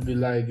Aston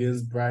Villa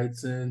against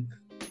Brighton,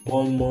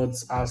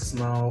 Bournemouth,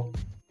 Arsenal,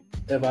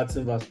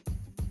 Everton versus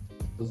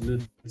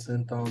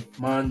Luton Town,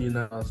 Man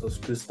United versus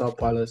Crystal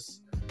Palace,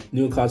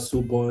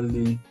 Newcastle,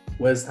 Burnley,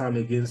 West Ham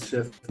against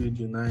Sheffield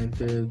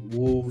United,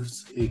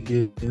 Wolves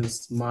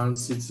against Man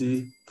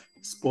City,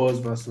 Spurs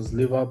versus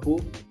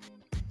Liverpool.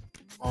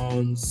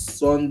 On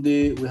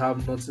Sunday we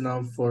have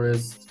Nottingham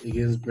Forest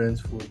against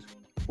Brentford.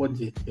 What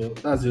the hell?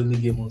 That's the only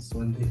game on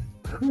Sunday.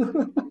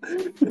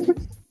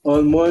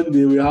 On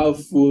Monday, we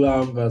have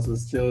Fulham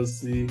versus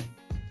Chelsea.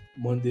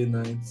 Monday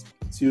night.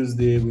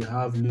 Tuesday, we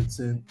have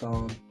Luton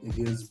Town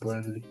against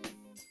Burnley.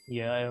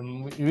 Yeah,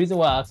 the reason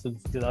why I asked is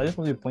because I just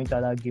want to point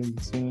out that game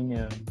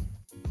between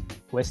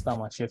West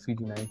Ham and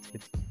Sheffield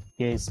United.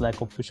 Yeah, it's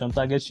like Operation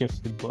Target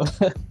Sheffield,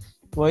 but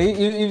but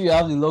if you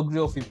have the luxury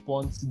of a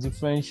punt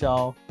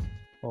differential,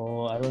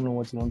 or I don't know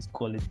what you want to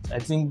call it, I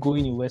think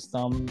going in West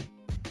Ham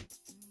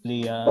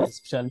player,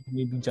 especially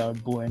maybe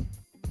Jared Bowen,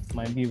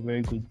 might be a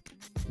very good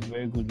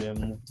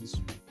move this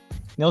week.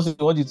 Nelson,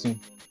 what do you think?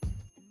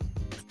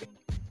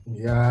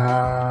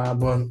 Yeah,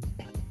 but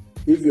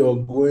if you're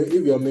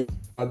making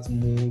that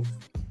move,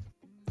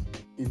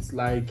 it's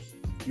like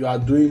you are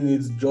doing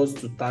it just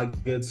to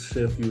target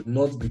Sheffield,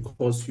 not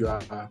because you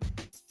are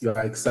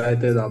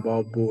excited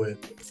about Bowen.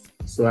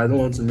 So I don't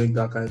want to make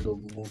that kind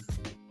of move.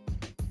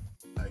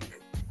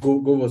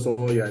 Go for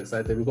someone you're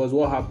excited, because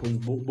what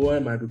happens,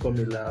 Bowen might become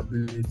a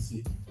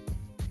liability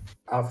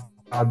after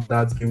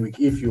that game week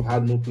if you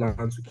had no plan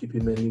to keep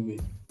him anyway.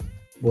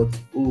 But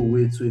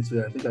wait, I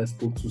think I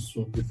spoke too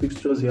soon. The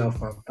fixtures here are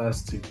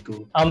fantastic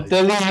though. I'm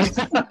telling you.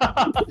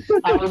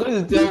 I was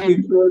going to tell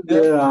you.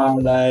 They are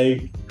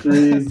like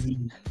crazy.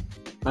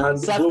 And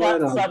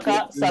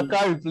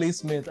Saka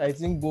replacement. I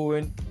think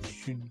Bowen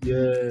should be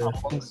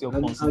amongst your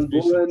consideration. And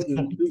Bowen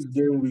in these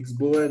game weeks,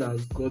 Bowen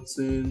has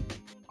gotten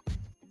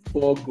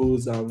 4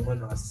 goals and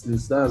 1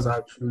 assist. That's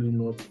actually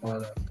not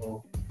bad at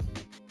all.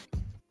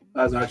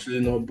 That's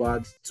actually not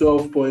bad.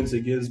 12 points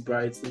against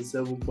Brighton,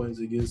 7 points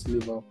against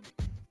Liverpool.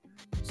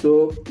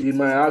 So he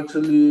might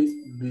actually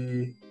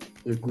be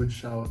a good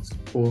shout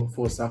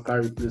for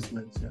Saka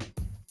replacement.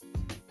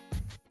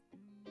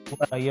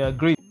 Yeah,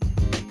 great.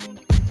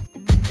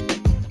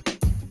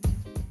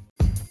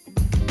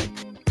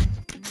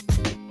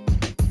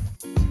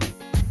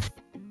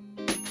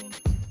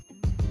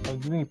 I'm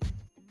doing it.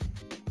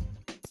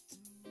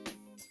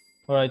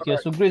 All right, yeah.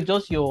 So great.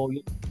 Just your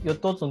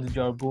thoughts on the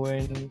Jared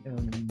Bowen. Do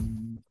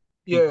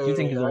you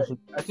think he's also?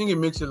 I think it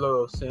makes a lot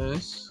of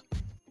sense.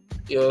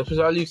 Yeah,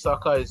 especially if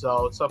Saka is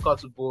out. Saka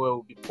to Bowen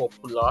will be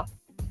popular.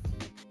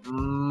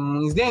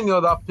 Is there any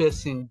other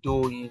person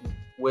though in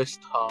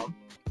West Ham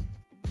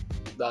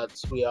that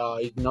we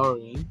are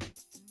ignoring?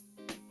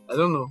 I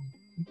don't know.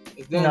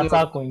 Is there in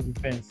attack or in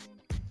defense?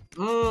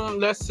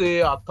 Let's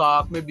say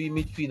attack, maybe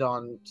midfield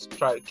and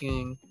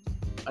striking.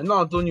 I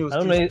know Antonio. I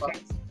don't know.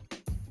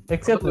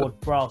 Except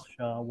Ward-Prowse.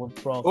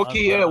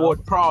 Okay, yeah,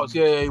 Ward-Prowse.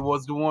 Yeah, it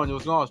was the one. It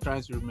was the one I was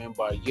trying to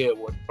remember. Yeah,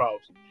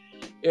 Ward-Prowse.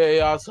 Yeah, he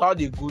has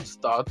had a good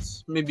start.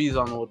 Maybe he's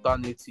an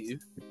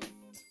alternative.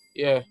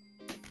 Yeah.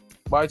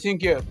 But I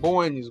think,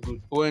 Bowen is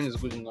good. Bowen is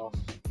good enough.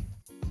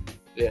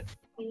 Yeah.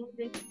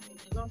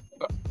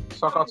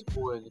 Saka to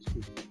Bowen is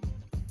good.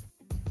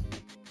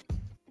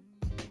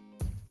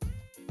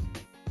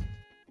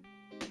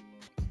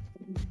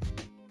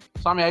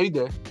 Sammy, are you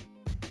there?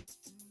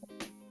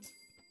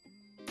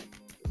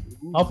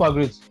 Alpha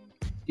great.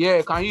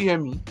 Yeah, can you hear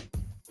me?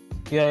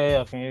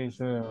 Yeah, I can hear you.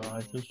 So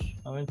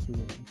I went to.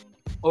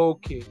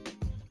 Okay.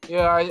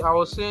 Yeah, I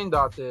was saying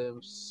that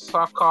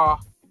Saka,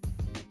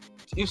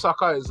 if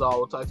Saka is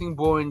out, I think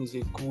Bowen is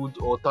a good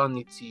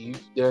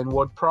alternative. Then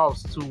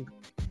Ward-Prowse too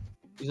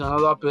is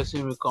another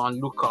person we can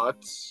look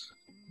at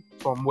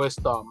from West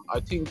Ham. I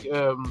think,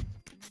 a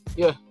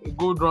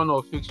good run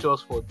of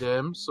fixtures for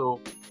them. So,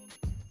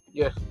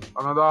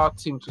 another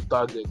team to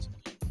target.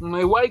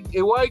 A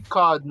white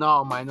card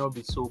now might not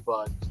be so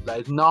bad.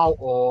 Like now,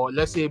 or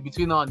let's say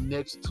between now and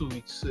next 2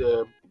 weeks,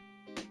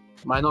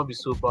 might not be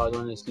so bad,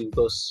 honestly,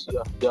 because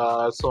there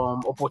are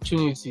some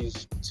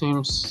opportunities. There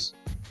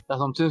are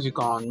some things you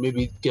can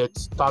maybe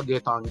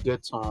target and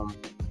get some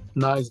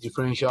nice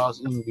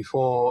differentials in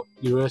before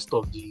the rest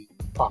of the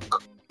pack.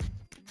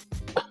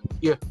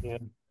 Yeah.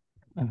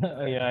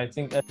 I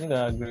think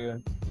I agree.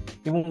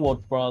 Even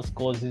Ward-Prowse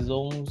scores he's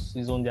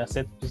on their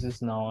set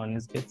pieces now, and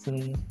he's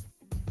getting.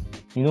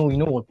 You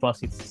know Ward-Prowse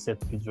hits set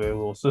piece very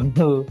well.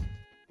 So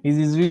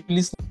he's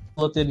really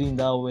slotted in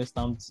that West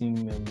Ham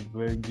team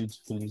very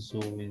beautifully. So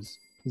he's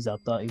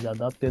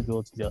adapted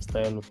well to their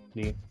style of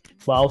play.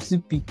 But I'll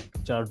still pick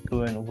Jared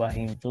Bowen over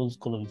him just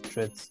because of the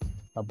threats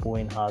that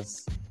Bowen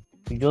has.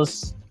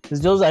 It's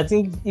just I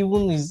think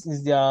even is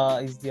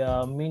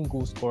their main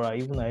goal scorer,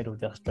 even ahead of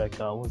their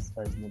striker. What's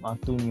his name?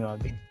 Antonio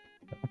again.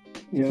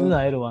 Even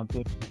ahead of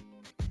Antonio.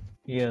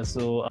 Yeah,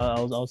 so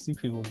I'll still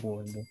favor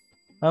Bowen though.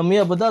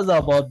 But that's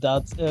about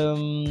that.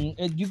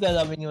 Do you guys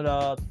have any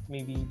other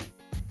maybe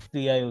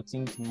player you're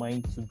thinking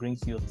mind to bring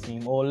to your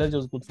team, or let's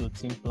just go to your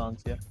team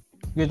plans here.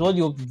 Wait, what do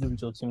you hope to do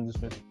with your team this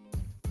week?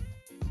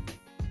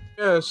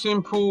 Yeah, a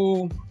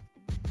simple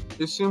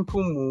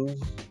move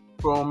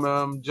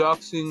from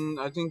Jackson.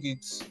 I think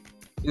it's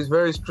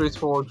very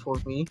straightforward for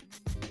me.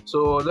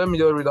 So let me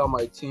just read out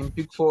my team.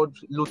 Pickford,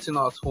 Luton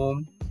at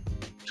home.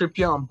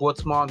 Trippier and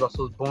Botman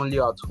versus Burnley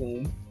at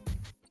home.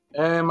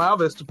 I have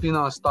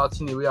Estupina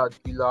starting away at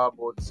Villa,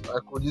 but I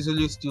could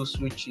easily still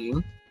switch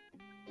him.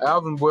 I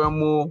have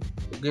Mbuemo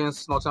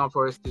against Nottingham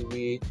Forest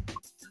away.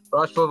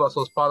 Rashford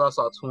versus Palace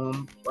at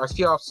home. I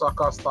still have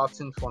Saka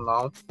starting for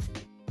now.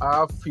 I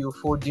have Phil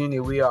Foden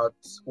away at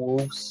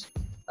Wolves.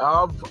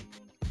 I have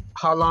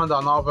Haaland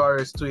and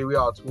Alvarez too away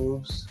at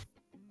Wolves.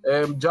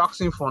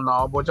 Jackson for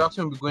now, but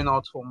Jackson will be going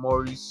out for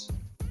Morris.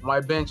 My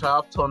bench, I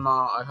have Turner,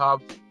 I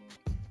have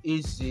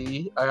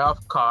Izzy, I have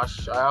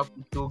Cash, I have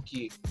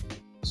Udogie.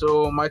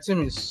 So my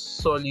team is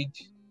solid,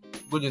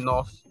 good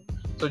enough.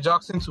 So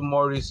Jackson to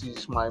Morris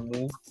is my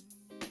move.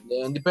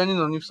 Then depending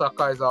on if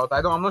Saka is out,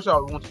 I'm not sure I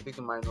want to take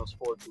a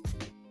 -4 too.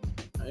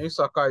 And if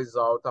Saka is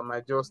out, I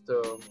might just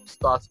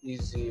start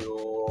Izzy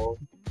or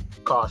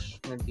Cash.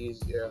 Maybe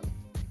Izzy, yeah.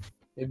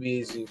 Maybe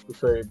Izzy,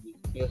 preferably.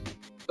 Yeah,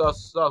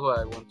 that's what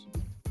I want to do.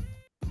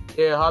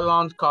 Yeah,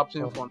 Haaland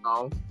captain for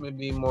now.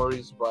 Maybe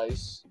Morris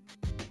vice.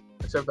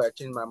 Except I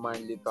change my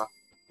mind later.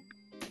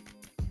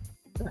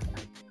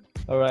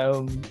 All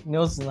right,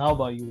 Nelson, how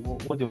about you?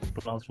 What are your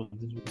plans for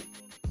this week?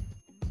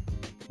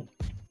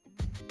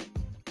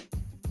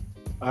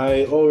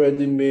 I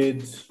already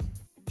made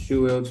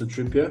Chilwell to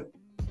Trippier.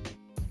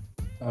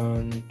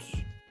 And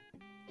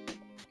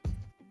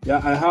yeah,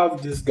 I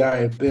have this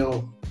guy,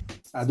 Bell.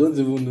 I don't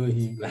even know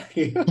him.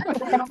 He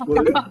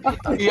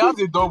has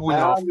a double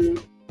now.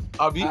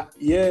 Abi?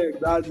 Yeah,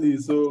 exactly.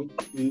 So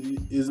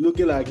it's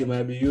looking like it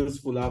might be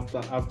useful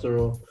after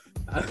all.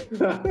 I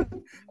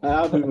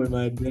have him on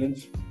my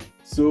bench.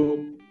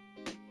 So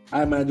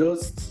I might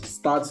just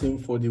start him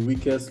for the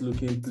weakest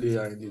looking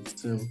player in the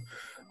team.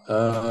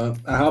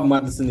 I have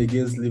Maddison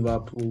against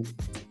Liverpool,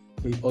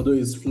 although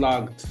it's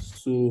flagged.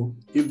 So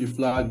if the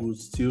flag would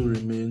still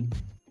remain,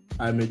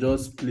 I may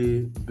just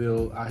play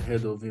Bale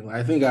ahead of him.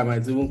 I think I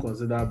might even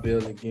consider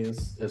Bale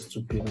against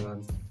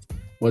Estupinian,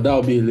 but that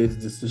will be a late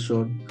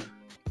decision.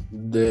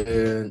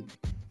 Then,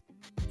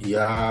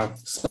 yeah,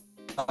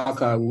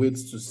 Saka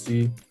waits to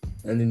see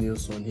any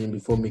news on him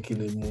before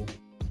making a move.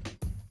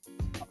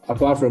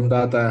 Apart from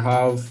that, I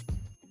have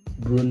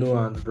Bruno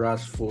and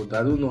Rashford.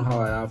 I don't know how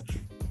I have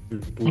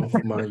both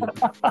Man.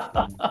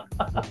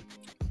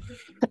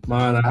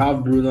 Man, I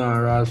have Bruno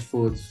and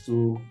Rashford,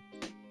 so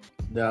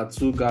there are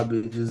two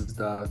garbages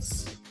that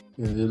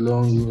in the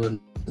long run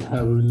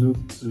I will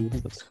look to.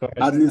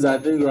 At least I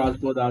think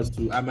Rashford has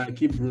to. I might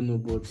keep Bruno,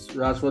 but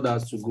Rashford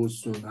has to go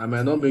soon. I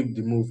might not make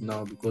the move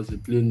now because they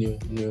play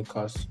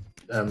Newcastle,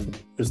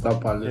 Crystal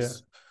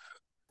Palace.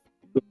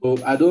 Yeah. So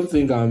I don't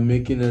think I'm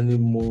making any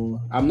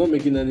more. I'm not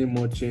making any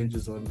more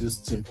changes on this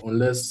team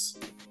unless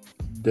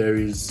there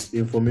is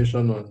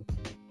information on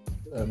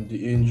the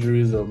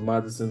injuries of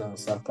Maddison and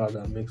Saka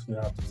that makes me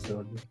have to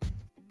sell them.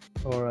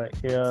 All right.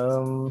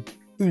 Yeah.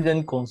 If there's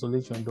any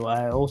consolation, though,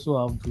 I also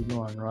have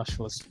Bruno and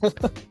Rashford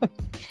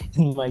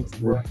in my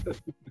team.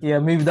 Yeah,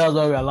 maybe that's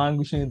why we are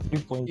languishing in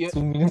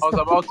 3.2 minutes. I was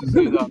about to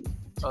say that.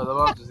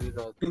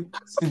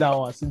 Sit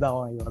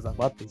down. You was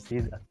about to say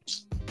that.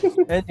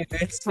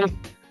 Anyway,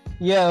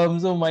 yeah.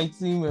 So my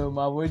team, I've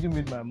already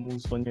made my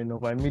moves. Funny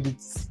enough, I made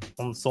it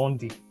on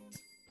Sunday.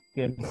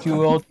 Yeah,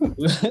 Chilwell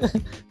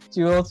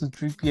to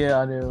Trippier,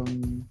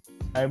 and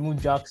I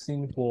moved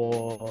Jackson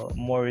for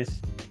Morris.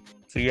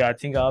 So yeah, I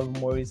think I have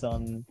Morris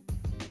and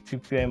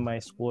Trippier in my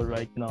squad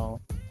right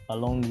now,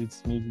 along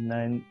with maybe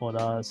 9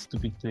 other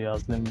stupid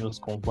players. Let me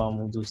just confirm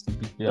who those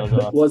stupid players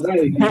are. Was that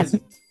a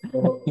hit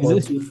or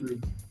 2 free?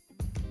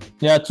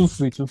 Yeah, 2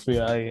 free.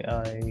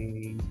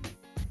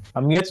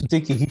 I'm here to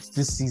take a hit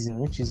this season,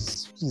 which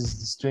is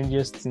the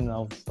strangest thing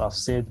I've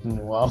said in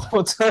a while.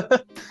 But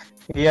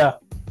yeah.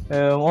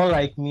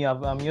 Unlike me,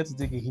 I'm here to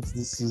take a hit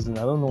this season.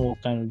 I don't know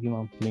what kind of game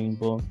I'm playing,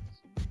 but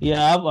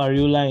yeah, I have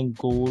Areola in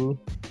goal.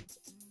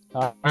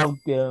 I have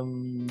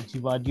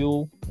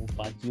Vadio.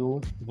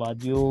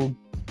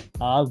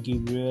 I have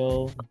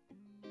Gabriel,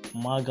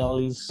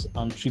 Magalhaes,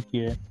 and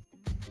Trippier.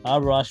 I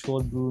have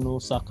Rashford, Bruno,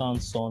 Saka,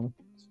 and Son.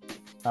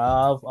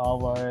 I have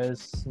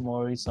Alvarez,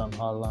 Morris, and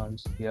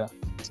Haaland. Yeah,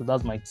 so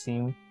that's my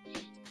team.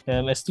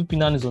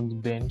 Estupinan is on the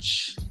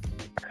bench.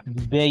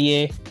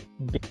 The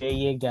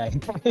Beye guy.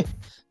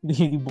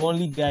 The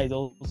Burnley guy is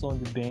also on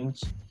the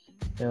bench.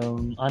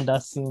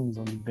 Anderson is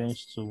on the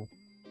bench too.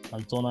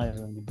 And Turner is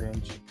on the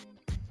bench.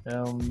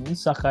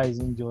 Saka is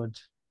injured.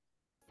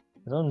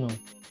 I don't know.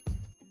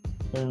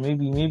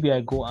 Maybe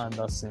I go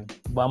Anderson.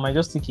 But I might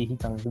just take a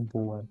hit and go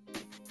Bowen.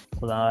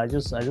 Because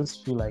I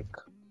just feel like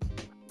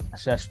I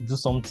should do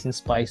something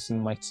spicy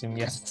in my team.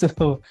 Yes.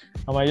 So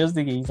I might just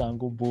take a hit and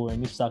go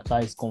Bowen if Saka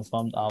is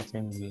confirmed out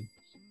anyway.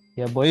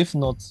 Yeah, but if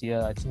not,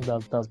 yeah, I think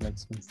that's my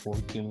team for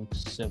game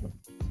 7.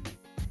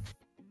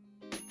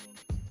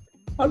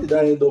 How did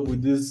I end up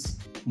with this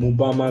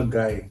Mubama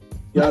guy?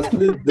 He has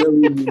played 0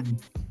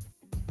 minutes.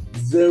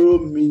 0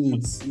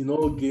 minutes in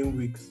all game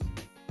weeks.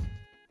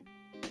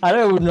 I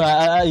don't even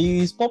know.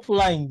 He's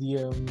popular in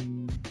the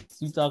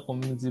Twitter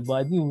community, but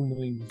I didn't even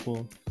know him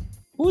before.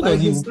 Who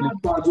does he even play?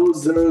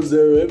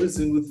 0-0, every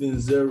single thing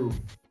 0.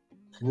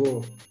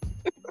 Bro.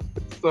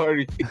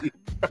 Sorry.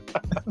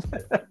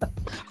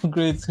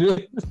 Great.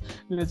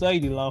 That's why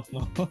you laugh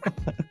now.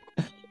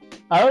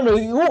 I don't know.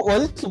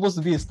 Was it supposed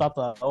to be a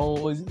starter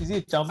or is it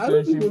a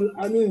championship?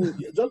 I mean,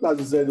 just as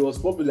you said, it was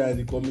popular in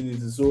the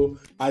community, so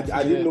I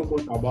didn't know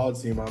much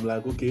about him. I'm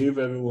like, okay, if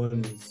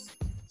everyone is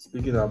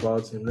speaking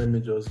about him, let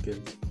me just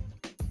get.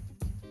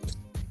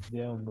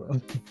 Yeah,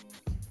 bro.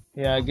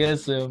 Yeah, I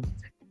guess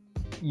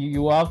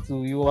you have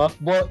to.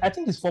 But I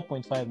think it's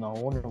 4.5 now.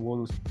 One of all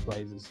those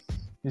prices.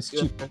 It's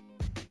cheap.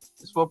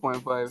 It's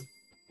 4.5.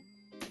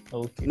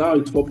 Okay. Now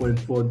it's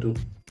 4.4 though.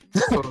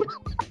 So,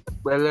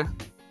 well,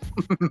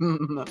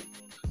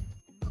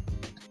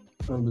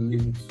 Can't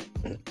believe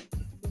it.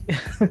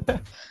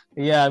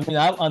 Yeah, I mean,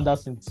 I have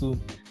Anderson too,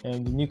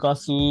 and the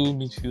Newcastle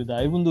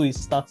midfielder. Even though he's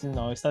starting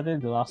now, he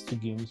started the last 2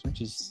 games,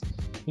 which is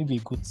maybe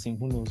a good thing.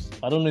 Who knows?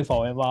 I don't know if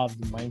I'll ever have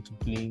the mind to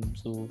play him.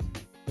 So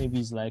maybe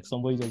it's like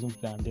somebody doesn't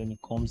play and then he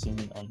comes in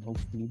and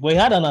hopefully. But he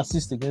had an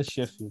assist against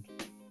Sheffield.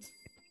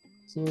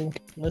 So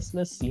let's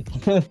see.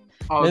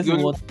 Let's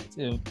see what.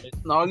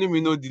 Now only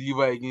we know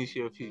deliver against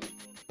Sheffield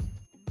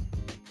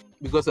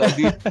because I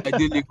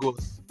did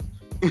Lagos.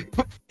 If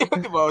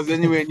I was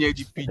anywhere near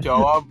the pitch,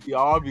 I'll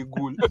be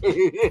good.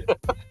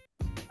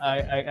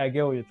 I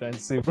get what you're trying to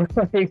say, bro.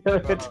 I get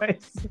what you're trying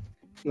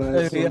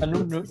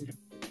to say.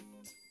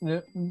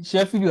 No,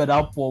 Sheffield are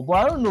that poor, but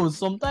I don't know.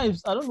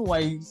 Sometimes I don't know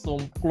why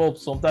some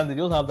clubs sometimes they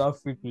just have that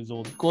freak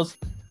result because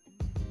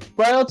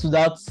prior to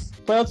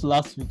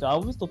last week, I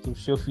always thought of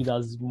Sheffield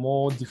as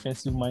more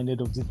defensive minded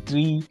of the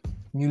 3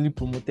 newly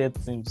promoted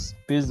teams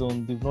based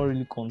on they've not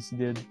really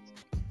considered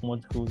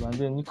much goals, and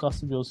then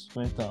Newcastle just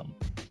went and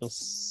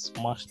just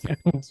smashed them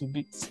into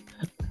bits.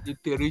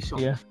 Iteration.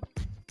 Yeah.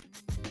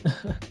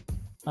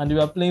 And they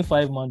were playing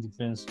 5-man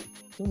defense.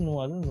 I don't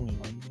know,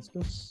 man. It's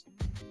just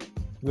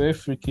very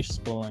freakish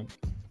scoreline.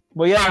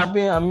 But yeah,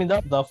 I mean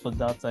that's that for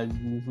that.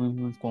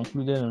 We've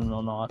concluded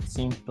on our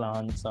team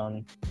plans,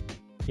 and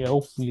yeah,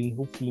 hopefully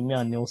me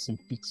and Nelson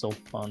picks up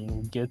and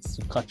we'll get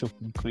to catch up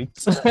with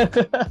greats.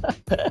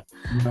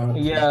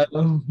 Yeah.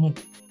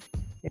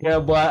 Yeah,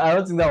 but I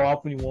don't think that will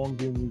happen in one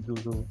game week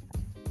though.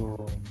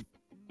 So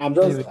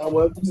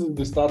this is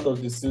the start of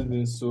the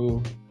season,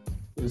 so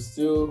there's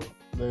still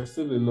a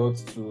lot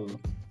to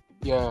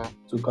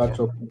catch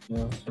up with.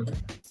 Yeah, so.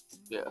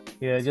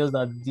 Yeah, just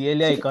that the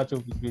earlier you catch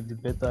up with it, the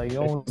better. You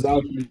don't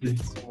exactly.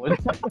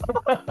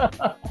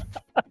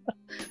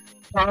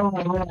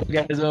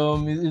 Guys,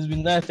 it's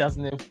been nice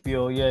chatting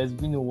FPL. Yeah, it's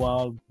been a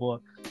while,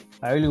 but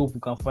I really hope we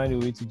can find a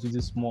way to do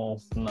this more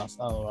often as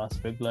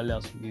regularly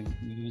as we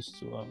used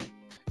to.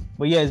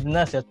 But yeah, it's been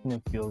nice chatting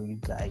FPL with you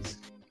guys.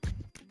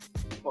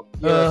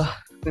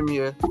 Same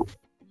here.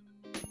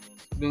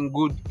 It's been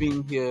good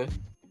being here.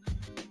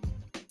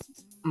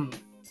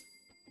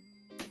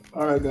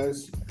 All right,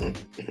 guys.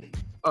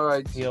 All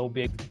right. Yeah, we'll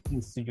be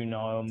expecting to see you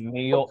now.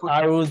 May your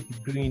arrows be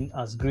green,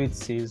 as Great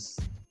says.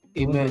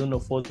 Amen. None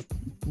of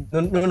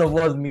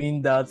us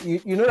mean that.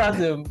 You know that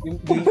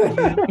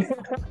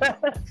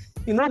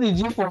you know the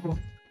gif of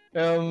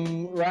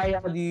Raya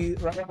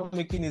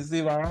making his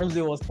save and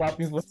Ramsey was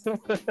clapping for him.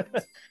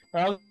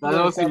 Ramsey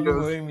was clapping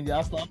for him in the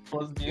Arsenal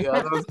first game.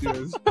 Yeah, that's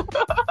serious.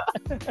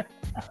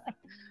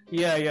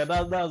 Yeah,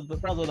 that's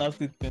what that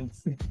statement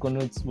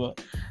connotes.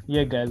 But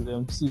yeah, guys,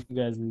 see you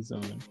guys later,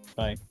 man.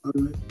 Bye.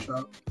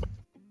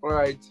 All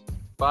right,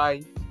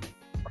 bye,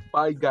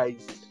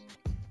 guys.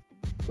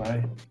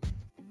 Bye.